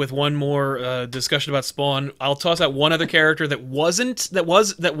it up with one more discussion about Spawn, I'll toss out one other character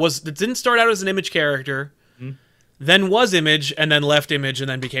that didn't start out as an Image character, then was Image, and then left Image, and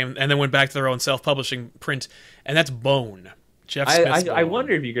then went back to their own self-publishing print, and that's Bone. Jeff Smith's Bone. I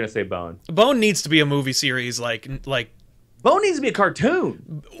wonder if you're going to say Bone. Bone needs to be a movie series, like. Bone needs to be a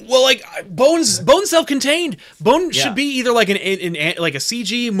cartoon. Well, like Bone's self-contained. Bone should be either like like a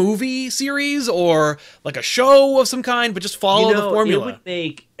CG movie series or like a show of some kind, but just follow the formula. It would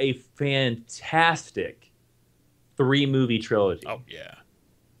make a fantastic 3-movie trilogy. Oh yeah,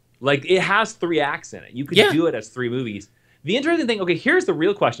 like it has 3 acts in it. You could do it as 3 movies. The interesting thing. Okay, here's the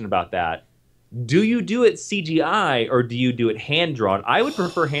real question about that. Do you do it CGI or do you do it hand-drawn? I would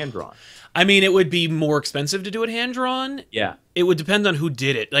prefer hand-drawn. I mean, it would be more expensive to do it hand drawn. Yeah. It would depend on who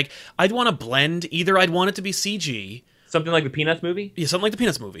did it. Like, I'd want to blend. Either I'd want it to be CG, Something like the Peanuts movie? yeah, something like the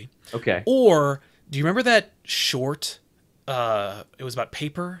Peanuts movie, Okay. or do you remember that short? It was about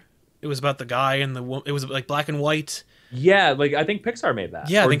paper. It was about the guy and it was like black and white. Yeah, like I think Pixar made that.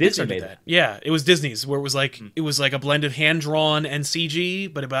 Yeah, I Or think Disney Pixar did made that. Yeah, it was Disney's, where it was like a blend of hand drawn and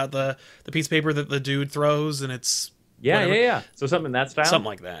CG, but about the piece of paper that the dude throws, and it's Yeah, whatever. yeah. So something in that style? Something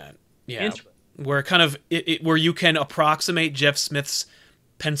like that. Yeah, Interesting. where kind of where you can approximate Jeff Smith's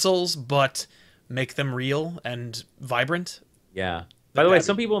pencils, but make them real and vibrant. Yeah. By the way,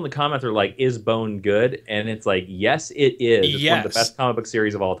 some people in the comments are like, "Is Bone good?" And it's like, yes, it is. It's one of the Yes. best comic book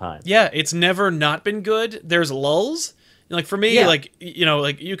series of all time. Yeah, it's never not been good. There's lulls. Like for me, Yeah. like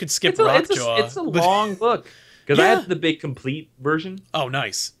like you could skip It's a Rockjaw. long book because I Yeah. had the big complete version. Oh,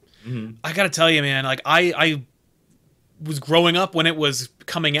 nice. Mm-hmm. I gotta tell you, man. Like I was growing up when it was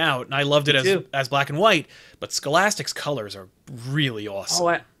coming out, and I loved it too. as black and white. But Scholastic's colors are really awesome.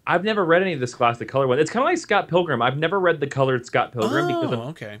 Oh, I've never read any of the Scholastic color one. It's kind of like Scott Pilgrim. I've never read the colored Scott Pilgrim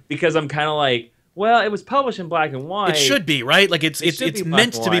Okay. because I'm kind of like, well, it was published in black and white. It should be, right? Like it's should be black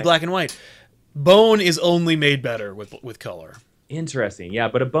meant and to be white. black and white. Bone is only made better with color. Interesting, yeah,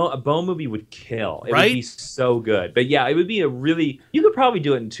 but a Bone movie would kill. It Right? would be so good. But yeah, it would be you could probably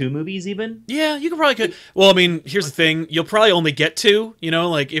do it in 2 movies even. Yeah, you could. Well, I mean, here's the thing: you'll probably only get 2. You know,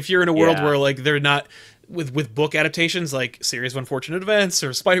 like if you're in a world Yeah. where like they're not with book adaptations, like Series of Unfortunate Events or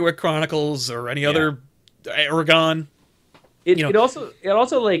Spiderwick Chronicles or any other Aragon. It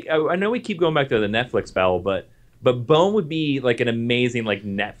also like I know we keep going back to the Netflix battle, but Bone would be like an amazing like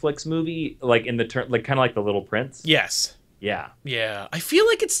Netflix movie, like in the turn, like kind of like The Little Prince. Yes. Yeah. Yeah, I feel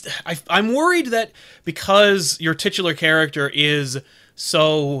like I'm worried that because your titular character is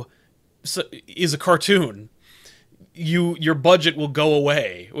is a cartoon, your budget will go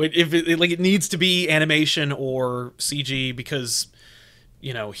away if it needs to be animation or CG because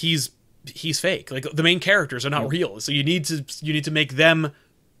he's fake. Like the main characters are not real, so you need to make them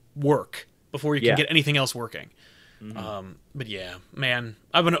work before you can get anything else working. But yeah, man,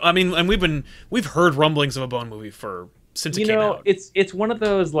 we've heard rumblings of a Bone movie since it came out. It's one of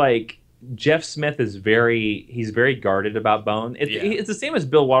those like Jeff Smith is he's very guarded about Bone. It's the same as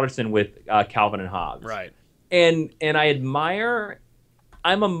Bill Watterson with Calvin and Hobbes. Right. And I admire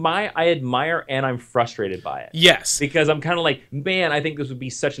and I'm frustrated by it. Yes. Because I'm kind of like, man, I think this would be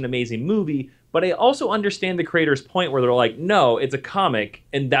such an amazing movie, but I also understand the creator's point where they're like, no, it's a comic,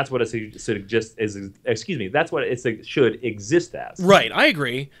 and that's what it should exist as. Right, I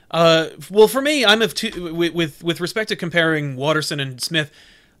agree. Well, for me, I'm with respect to comparing Watterson and Smith.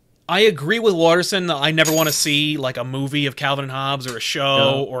 I agree with Watterson that I never want to see like a movie of Calvin and Hobbes or a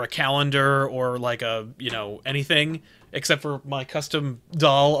show or a calendar or like anything except for my custom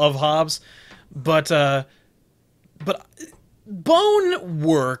doll of Hobbes. But Bone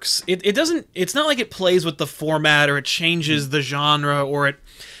works. It doesn't. It's not like it plays with the format or it changes the genre or it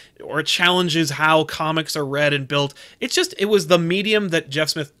challenges how comics are read and built. It was the medium that Jeff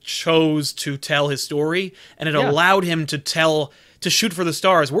Smith chose to tell his story, and it allowed him to shoot for the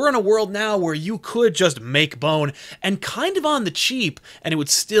stars. We're in a world now where you could just make Bone and kind of on the cheap, and it would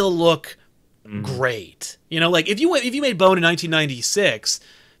still look great. Like if you made Bone in 1996,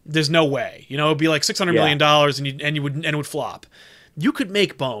 there's no way. It'd be like $600 million, and it would flop. You could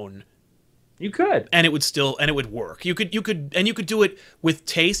make Bone. You could, and it would work. You could do it with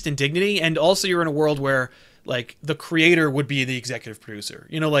taste and dignity, and also you're in a world where like the creator would be the executive producer.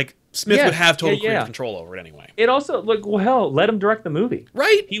 Like Smith would have total creative control over it anyway. It also let him direct the movie.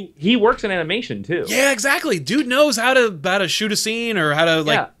 Right. He works in animation too. Yeah, exactly. Dude knows how to shoot a scene or how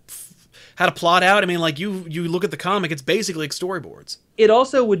to how to plot out. I mean, like you look at the comic, it's basically like storyboards. It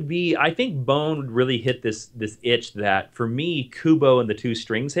also would be, I think Bone would really hit this itch that for me Kubo and the Two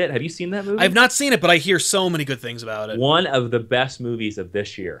Strings hit. Have you seen that movie? I've not seen it, but I hear so many good things about it. One of the best movies of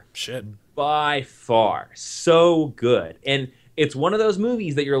this year. Shit. By far. So good. And it's one of those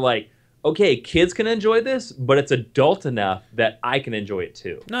movies that you're like, okay, kids can enjoy this, but it's adult enough that I can enjoy it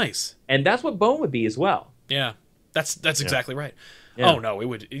too. Nice. And that's what Bone would be as well. Yeah. That's exactly right. Yeah. Oh no,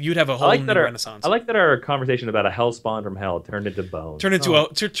 you'd have a whole new renaissance. I like that our conversation about a hell spawned from hell turned into Bone. Turn into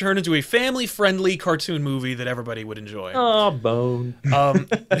a family-friendly cartoon movie that everybody would enjoy. Oh, Bone. At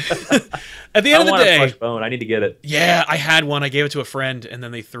the end of the day, I want a fresh Bone. I need to get it. Yeah, I had one. I gave it to a friend, and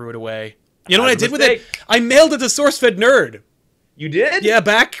then they threw it away. You know what I did with mistake. it? I mailed it to SourceFed Nerd. You did? Yeah,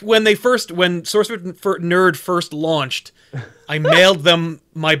 back when SourceFed Nerd first launched, I mailed them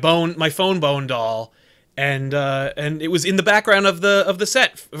my phone Bone doll. And it was in the background of the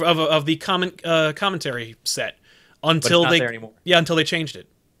set of the commentary set until But it's not there anymore. until they changed it.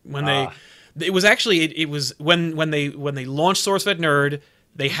 when it was actually it was when they launched SourceFed Nerd.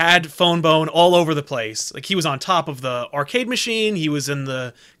 They had Phone Bone all over the place. Like, he was on top of the arcade machine, he was in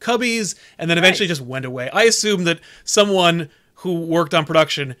the cubbies, and then eventually just went away. I assume that someone who worked on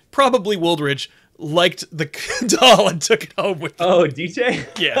production, probably Wooldridge, liked the doll and took it home with them. Oh, DJ?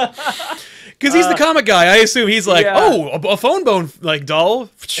 Yeah. Because he's the comic guy. I assume he's like, yeah. oh, a Phone Bone like doll.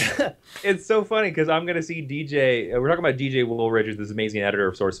 It's so funny because I'm going to see DJ. We're talking about DJ Woolridge, this amazing editor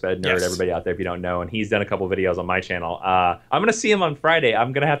of SourceFed Nerd. Yes. Everybody out there, if you don't know, and he's done a couple videos on my channel. I'm going to see him on Friday.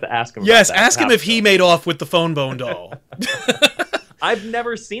 I'm going to have to ask him. Yes, about that. ask him if he made off with the Phone Bone doll. I've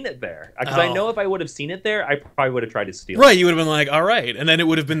never seen it there because I know if I would have seen it there, I probably would have tried to steal it. Right, you would have been like, all right. And then it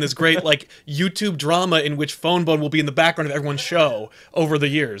would have been this great like YouTube drama in which Phone Bone will be in the background of everyone's show over the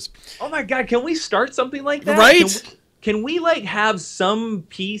years. Oh my God, can we start something like that? Right? Can we like have some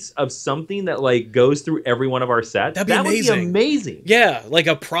piece of something that like goes through every one of our sets? That'd be amazing. Would be amazing. Yeah, like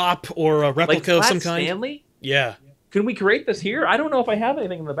a prop or a replica Like of some Flat kind. Stanley? Yeah. Can we create this here? I don't know if I have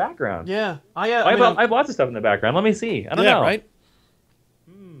anything in the background. Yeah. I have lots of stuff in the background. Let me see. I don't know. Right?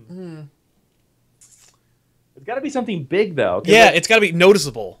 It's got to be something big though. Yeah, like, it's got to be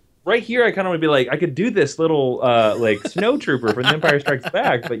noticeable. right here, I kind of would be like, I could do this little like snow trooper from The Empire Strikes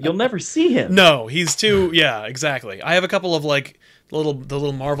Back, but you'll never see him. No, he's too. Yeah, exactly. I have a couple of like the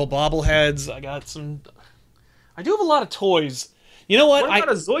little Marvel bobbleheads. I got some. I do have a lot of toys. You know what? What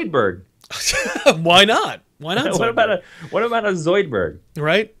about a Zoidberg? Why not? Why not? What about a Zoidberg?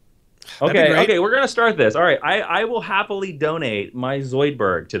 Right? That'd be Okay, great. okay, we're gonna start this. All right, I will happily donate my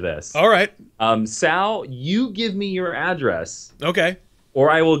Zoidberg to this. All right. Sal, you give me your address, Okay. or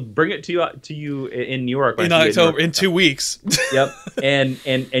I will bring it to you in New York. when In I see you October, New in 2 weeks. Yep, and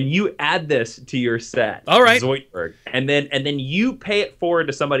you add this to your set. All right. Zoidberg, and then you pay it forward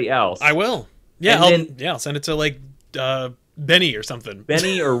to somebody else. I will. Yeah, And I'll send it to like Benny or something.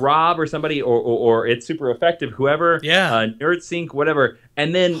 Benny or Rob or somebody, or it's super effective, whoever. Yeah. NerdSync, whatever.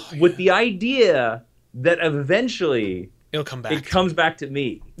 And then with the idea that eventually It'll come back. it comes back to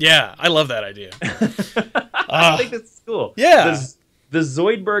me. Yeah, I love that idea. I think this is cool. Yeah. The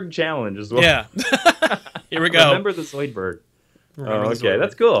Zoidberg challenge as well. Yeah. Here we go. Remember the Zoidberg. Remember the Okay, Zoidberg.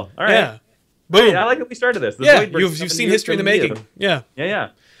 that's cool. All right. Yeah. All Boom. right, I like that we started this. The Yeah, Zoidberg you've 7 seen years history in the from making. you. Yeah. Yeah.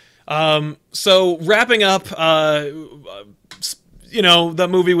 So wrapping up, you know,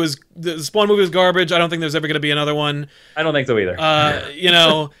 the Spawn movie was garbage. I don't think there's ever going to be another one. I don't think so either. You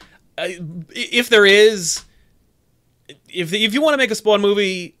know, if there is, if you want to make a Spawn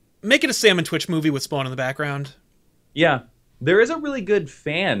movie, make it a Sam and Twitch movie with Spawn in the background. Yeah. There is a really good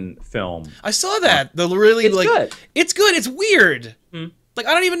fan film. I saw that. The really It's like good. It's good. It's weird. Like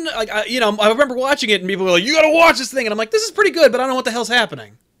I don't even like you know. I remember watching it and people were like, "You got to watch this thing," and I'm like, "This is pretty good," but I don't know what the hell's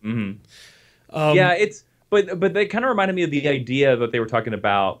happening. Yeah, it's but they kind of reminded me of the idea that they were talking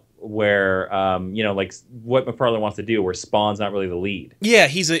about where you know, like what McFarlane wants to do, where Spawn's not really the lead. Yeah,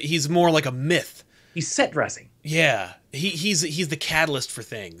 he's more like a myth. He's set dressing. Yeah, he's the catalyst for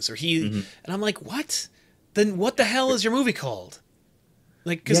things, or and I'm like, what? Then what the hell is your movie called?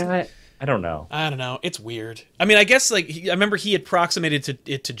 Like, cause Yeah, I don't know. I don't know. It's weird. I mean, I guess like I remember he approximated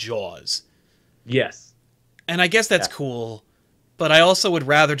it to Jaws, Yes. and I guess that's cool. But I also would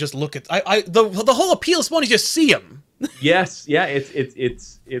rather just look at the whole appeal of Spawn is just see him. Yes. Yeah.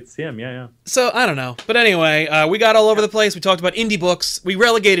 It's him. Yeah. So I don't know. But anyway, we got all over the place. We talked about indie books. We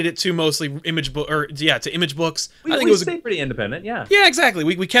relegated it to mostly image to image books. We, I think we it was stayed pretty independent. Yeah. yeah, exactly.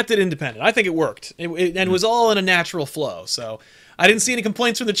 We kept it independent. I think it worked. And it was all in a natural flow. So I didn't see any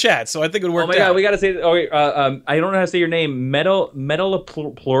complaints from the chat. So I think it Oh worked my out. God, we got to say. Oh, wait, I don't know how to say your name.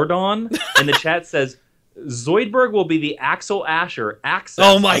 Metaloplordon in the chat says Zoidberg will be the Axel Asher access.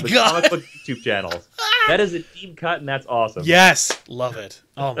 Oh my of the God. Comic book YouTube channels. That is a deep cut, and that's awesome. Yes, love it.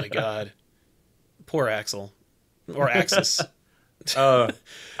 Oh my God, poor Axel or Axis. You know,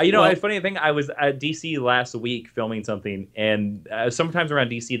 Well- a funny thing, I was at DC last week filming something, and sometimes around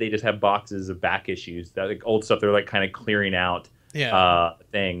DC they just have boxes of back issues, that like old stuff they're like kind of clearing out. Yeah.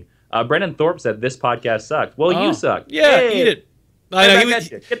 Thing. Brendan Thorpe said this podcast sucked. Well, Oh. you suck. Yeah, Yay. eat it. I Right know, back he at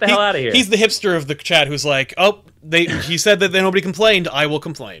was- you. Get the hell out of here. He's the hipster of the chat who's like, oh, he said that nobody complained. I will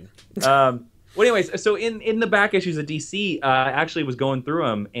complain. Well, anyways, so in the back issues of DC, I actually was going through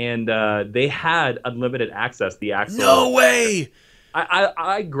them, and they had unlimited access. The Axel. No way.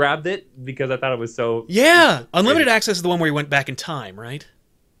 I grabbed it because I thought it was so. Yeah, unlimited access is the one where he went back in time, right?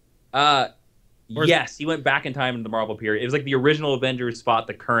 Or is- Yes, he went back in time in the Marvel period. It was like the original Avengers fought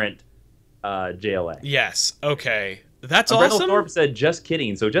the current JLA. Yes. Okay. That's Brendan awesome. Thorpe said, "Just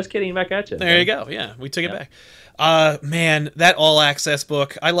kidding." So just kidding back at you. There you go. Yeah, we took it back. Man, that all access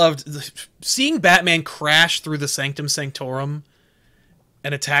book. I loved seeing Batman crash through the Sanctum Sanctorum.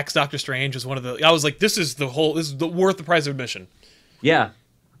 and attacks Doctor Strange is one of the. I was like, this is worth the price of admission. Yeah.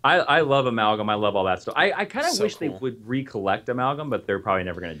 I love Amalgam. I love all that stuff. I kind of wish they cool. would recollect Amalgam, but they're probably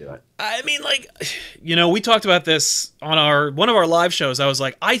never going to do it. I mean, like, we talked about this on one of our live shows. I was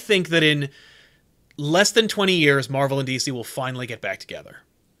like, I think that in less than 20 years, Marvel and DC will finally get back together.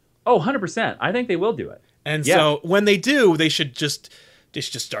 Oh, 100%. I think they will do it. And so when they do, they should just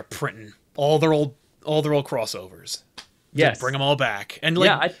start printing all their old crossovers. Yes. Bring them all back. And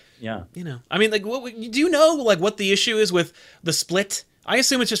like, I mean, like, do you know like what the issue is with the split? I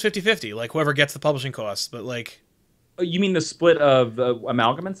assume it's just 50-50, like whoever gets the publishing costs, but like... You mean the split of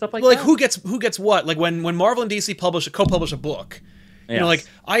Amalgam and stuff like like that? who gets what? Like when Marvel and DC co-publish a book, like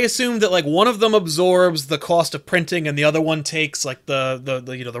I assume that like one of them absorbs the cost of printing and the other one takes like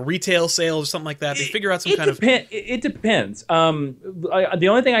the retail sales or something like that. They figure out some kind of... It depends. The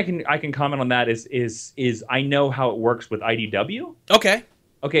only thing I can comment on that is I know how it works with IDW.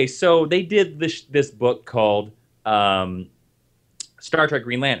 Okay, so they did this book called Star Trek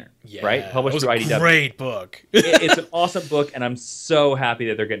Green Lantern, right? Published through IDW. Great book. It's an awesome book, and I'm so happy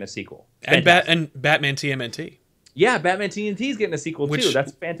that they're getting a sequel. And Batman TMNT. Yeah, Batman TNT is getting a sequel too.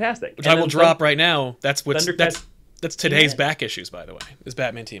 That's fantastic. Which I will drop right now. That's today's Yeah. back issues, by the way. Is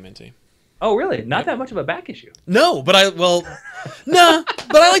Batman TMNT. Oh, really? Not that much of a back issue. No, but I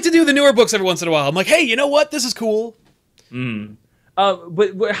like to do the newer books every once in a while. I'm like, hey, you know what? This is cool.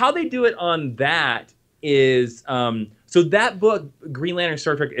 But how they do it on that is so that book, Green Lantern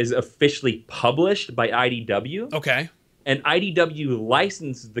Star Trek, is officially published by IDW. Okay. And IDW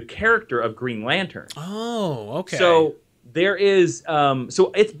licensed the character of Green Lantern. Oh, okay. So there is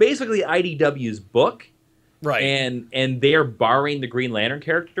so it's basically IDW's book. Right. And they are borrowing the Green Lantern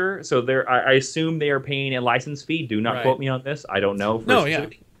character. So I assume they are paying a license fee. Do not quote me on this. I don't know.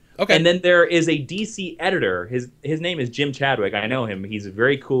 Okay. And then there is a DC editor. His name is Jim Chadwick. I know him. He's a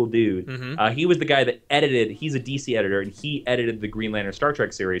very cool dude. Mm-hmm. He was the guy that edited. He's a DC editor, and he edited the Green Lantern Star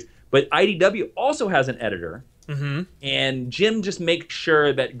Trek series. But IDW also has an editor. Mm-hmm. And Jim just makes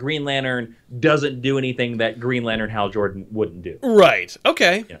sure that Green Lantern doesn't do anything that Green Lantern Hal Jordan wouldn't do. Right.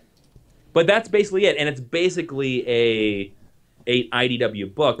 Okay. Yeah. But that's basically it, and it's basically a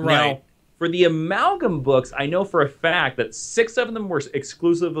IDW book. Right. Now, for the Amalgam books, I know for a fact that 6 of them were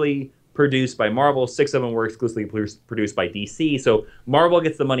exclusively produced by Marvel, 6 of them were exclusively produced by DC. So Marvel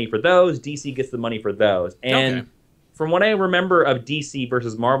gets the money for those, DC gets the money for those. And from what I remember of DC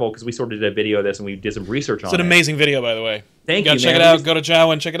versus Marvel, because we sort of did a video of this and we did some research on it. It's an amazing video, by the way. Thank you, man. Check it out. Go to Jow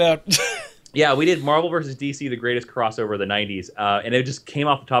and check it out. Yeah, we did Marvel versus DC, the greatest crossover of the 90s. And it just came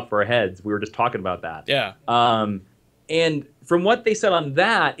off the top of our heads. We were just talking about that. Yeah. And from what they said on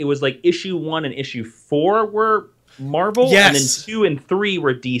that, it was like issue 1 and issue 4 were Marvel, and then 2 and 3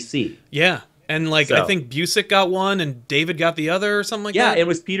 were DC. Yeah. And like I think Busiek got one and David got the other or something like that. Yeah, it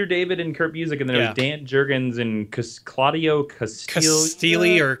was Peter David and Kurt Busiek, and then it was Dan Jurgens and Claudio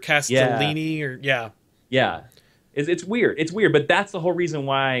Castelli or Castellini or Yeah. It's weird. It's weird, but that's the whole reason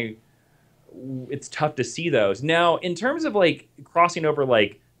why it's tough to see those. Now, in terms of like crossing over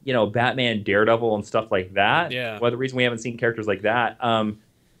like, Batman, Daredevil, and stuff like that. Yeah. Well, the reason we haven't seen characters like that,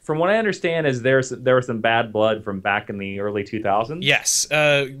 from what I understand, is there was some bad blood from back in the early 2000s. Yes,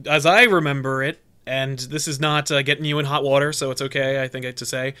 as I remember it, and this is not getting you in hot water, so it's okay, I think to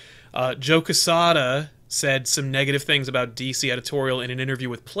say. Joe Quesada said some negative things about DC editorial in an interview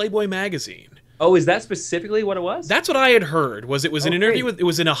with Playboy magazine. Oh, is that specifically what it was? That's what I had heard. It was an interview it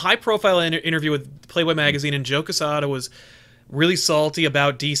was in a high-profile interview with Playboy magazine, and Joe Quesada was really salty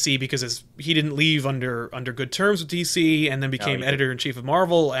about DC because he didn't leave under good terms with DC and then became editor-in-chief of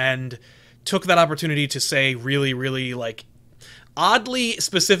Marvel and took that opportunity to say really, really like oddly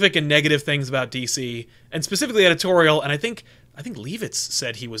specific and negative things about DC and specifically editorial. And I think Leavitz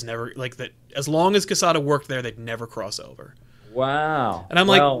said he was never like that. As long as Quesada worked there, they'd never cross over. Wow. And I'm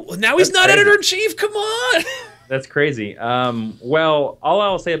like, now he's not editor-in-chief. Come on. That's crazy. Well, all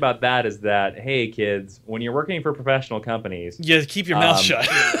I'll say about that is that, hey, kids, when you're working for professional companies... Yeah, keep your mouth shut.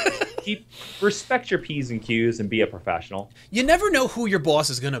 Respect your P's and Q's and be a professional. You never know who your boss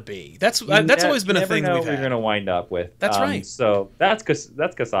is going to be. That's always been a thing that we've had. You're going to wind up with. That's right. So that's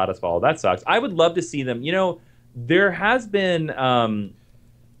Quesada's fault. That sucks. I would love to see them. There has been...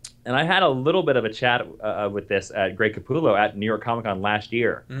 and I had a little bit of a chat with this at Greg Capullo at New York Comic Con last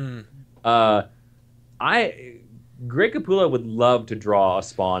year. Greg Capullo would love to draw a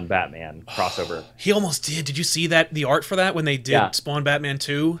Spawn Batman crossover. He almost did. Did you see the art for that when they did Spawn Batman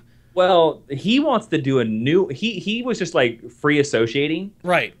 2? Well, he wants to do a new... He was just like free associating.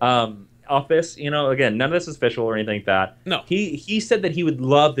 Right. Off this. Again, none of this is official or anything like that. No. He said that he would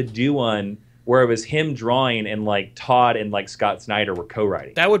love to do one where it was him drawing and like Todd and like Scott Snyder were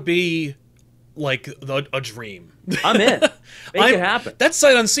co-writing. That would be like a dream. I'm in. Make it happen. That's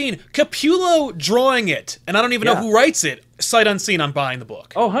sight unseen. Capullo drawing it, and I don't even know who writes it. Sight unseen. I'm buying the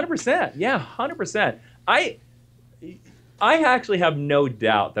book. Oh, 100%. Yeah, 100%. I actually have no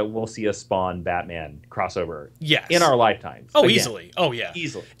doubt that we'll see a Spawn Batman crossover. Yes. In our lifetimes. Oh, Again. easily. Oh, yeah.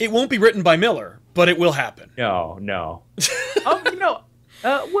 Easily. It won't be written by Miller, but it will happen. No. Well,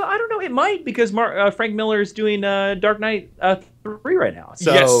 I don't know. It might, because Frank Miller is doing Dark Knight 3 right now.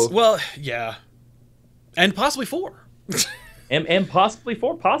 So, yes. Well, yeah. And possibly 4. and possibly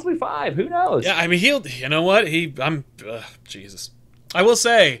 4, possibly 5. Who knows? Yeah, I mean, you know what? Jesus. I will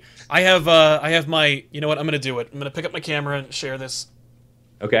say, I have my, you know what? I'm going to do it. I'm going to pick up my camera and share this.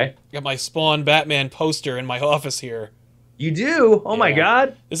 Okay. I got my Spawn Batman poster in my office here. You do? Oh my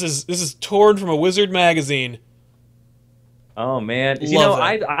God. This is torn from a Wizard magazine. Oh man.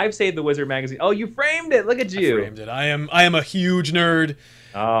 I've saved the Wizard magazine. Oh, you framed it. Look at you. I framed it. I am a huge nerd.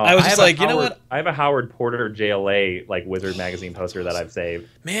 Oh, I was just like, you know what? I have a Howard Porter JLA like Wizard magazine poster that I've saved.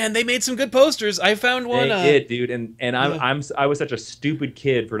 Man, they made some good posters. I found one. They did, dude, and I was such a stupid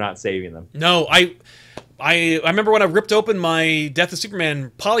kid for not saving them. No, I remember when I ripped open my Death of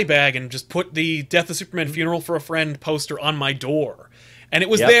Superman polybag and just put the Death of Superman Funeral for a Friend poster on my door, and it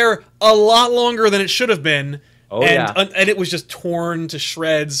was there a lot longer than it should have been. Oh and it was just torn to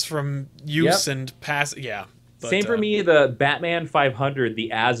shreds from use and pass. Yeah. But, same for me. The Batman 500,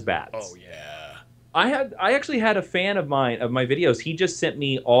 the Asbats. Oh yeah. I actually had a fan of my videos. He just sent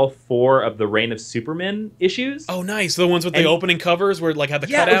me all 4 of the Reign of Superman issues. Oh, nice. The ones with the opening covers where it like had the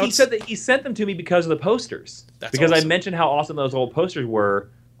cutouts. Yeah, he said that he sent them to me because of the posters. That's because awesome. I mentioned how awesome those old posters were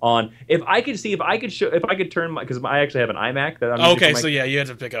on. If I could turn my, because I actually have an iMac that I'm okay, so yeah, you had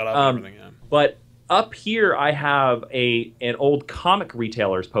to pick it up and everything. Yeah. But up here, I have an old comic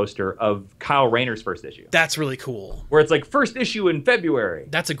retailer's poster of Kyle Rayner's first issue. That's really cool. Where it's like first issue in February.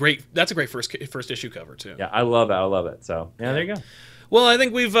 That's a great first issue cover too. Yeah, I love it. So yeah, there you go. Well, I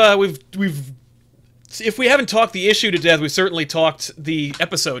think we've if we haven't talked the issue to death, we've certainly talked the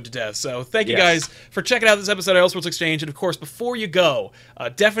episode to death. So thank you guys for checking out this episode of Elseworlds Exchange. And of course, before you go,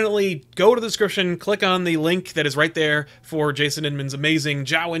 definitely go to the description, click on the link that is right there for Jason Inman's amazing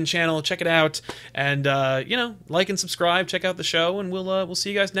Jowin channel. Check it out, and like and subscribe. Check out the show, and we'll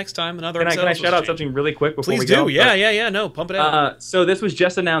see you guys next time. Another episode. Can I shout out something really quick before Please we go? Please do. Yeah. No, pump it out. So this was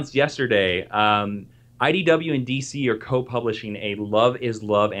just announced yesterday. IDW and DC are co-publishing a Love is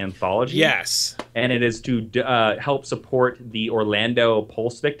Love anthology. Yes. And it is to help support the Orlando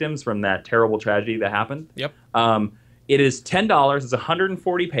Pulse victims from that terrible tragedy that happened. Yep. It is $10. It's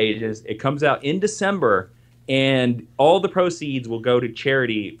 140 pages. It comes out in December, and all the proceeds will go to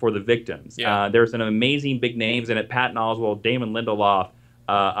charity for the victims. Yeah. There's some amazing big names in it. Patton Oswalt, Damon Lindelof.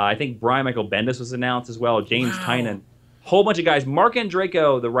 I think Brian Michael Bendis was announced as well. James Tynion. Whole bunch of guys. Mark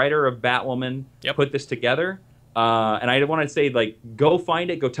Andreyko, the writer of Batwoman, put this together. And I want to say, like, go find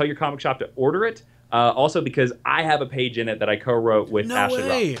it. Go tell your comic shop to order it. Also, because I have a page in it that I co-wrote with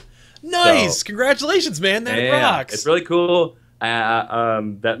Ashley Rock. Nice. So, congratulations, man. That rocks. It's really cool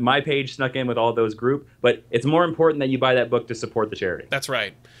that my page snuck in with all those group. But it's more important that you buy that book to support the charity. That's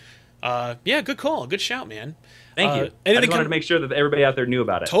right. Good call. Good shout, man. Thank you. I just wanted to make sure that everybody out there knew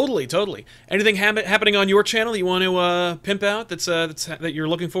about it. Totally. Anything happening on your channel that you want to pimp out that you're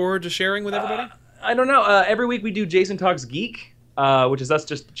looking forward to sharing with everybody? I don't know. Every week we do Jason Talks Geek, which is us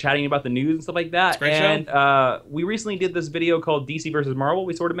just chatting about the news and stuff like that. Great show. We recently did this video called DC versus Marvel,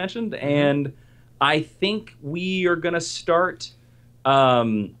 we sort of mentioned, and I think we are going to start...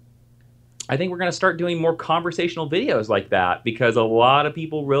 I think we're going to start doing more conversational videos like that because a lot of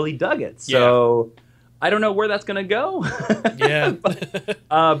people really dug it. So... Yeah. I don't know where that's going to go. Yeah.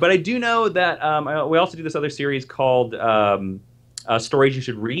 but I do know that we also do this other series called Stories You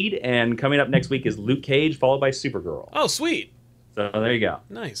Should Read. And coming up next week is Luke Cage, followed by Supergirl. Oh, sweet. So there you go.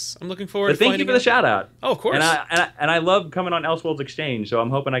 Nice. I'm looking forward to thank you for the shout out. Oh, of course. And I love coming on Elseworlds Exchange. So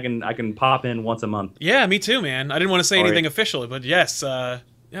I'm hoping I can pop in once a month. Yeah, me too, man. I didn't want to say anything officially, but yes.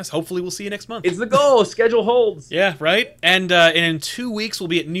 Yes, hopefully we'll see you next month. It's the goal. Schedule holds. Yeah, right? And in 2 weeks, we'll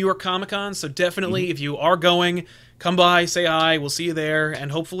be at New York Comic Con, so definitely, if you are going, come by, say hi, we'll see you there, and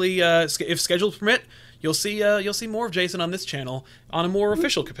hopefully, if schedules permit, you'll see more of Jason on this channel on a more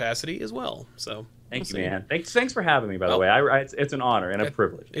official capacity as well. So Thank you, man. Thanks for having me, by the way. It's an honor and a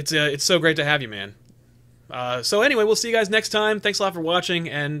privilege. It's so great to have you, man. So anyway, we'll see you guys next time. Thanks a lot for watching,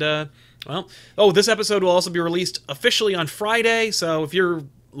 and, this episode will also be released officially on Friday, so if you're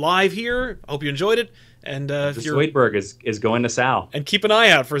live here, I hope you enjoyed it. And Zoidberg is going to Sal. And keep an eye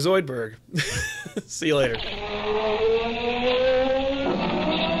out for Zoidberg. See you later.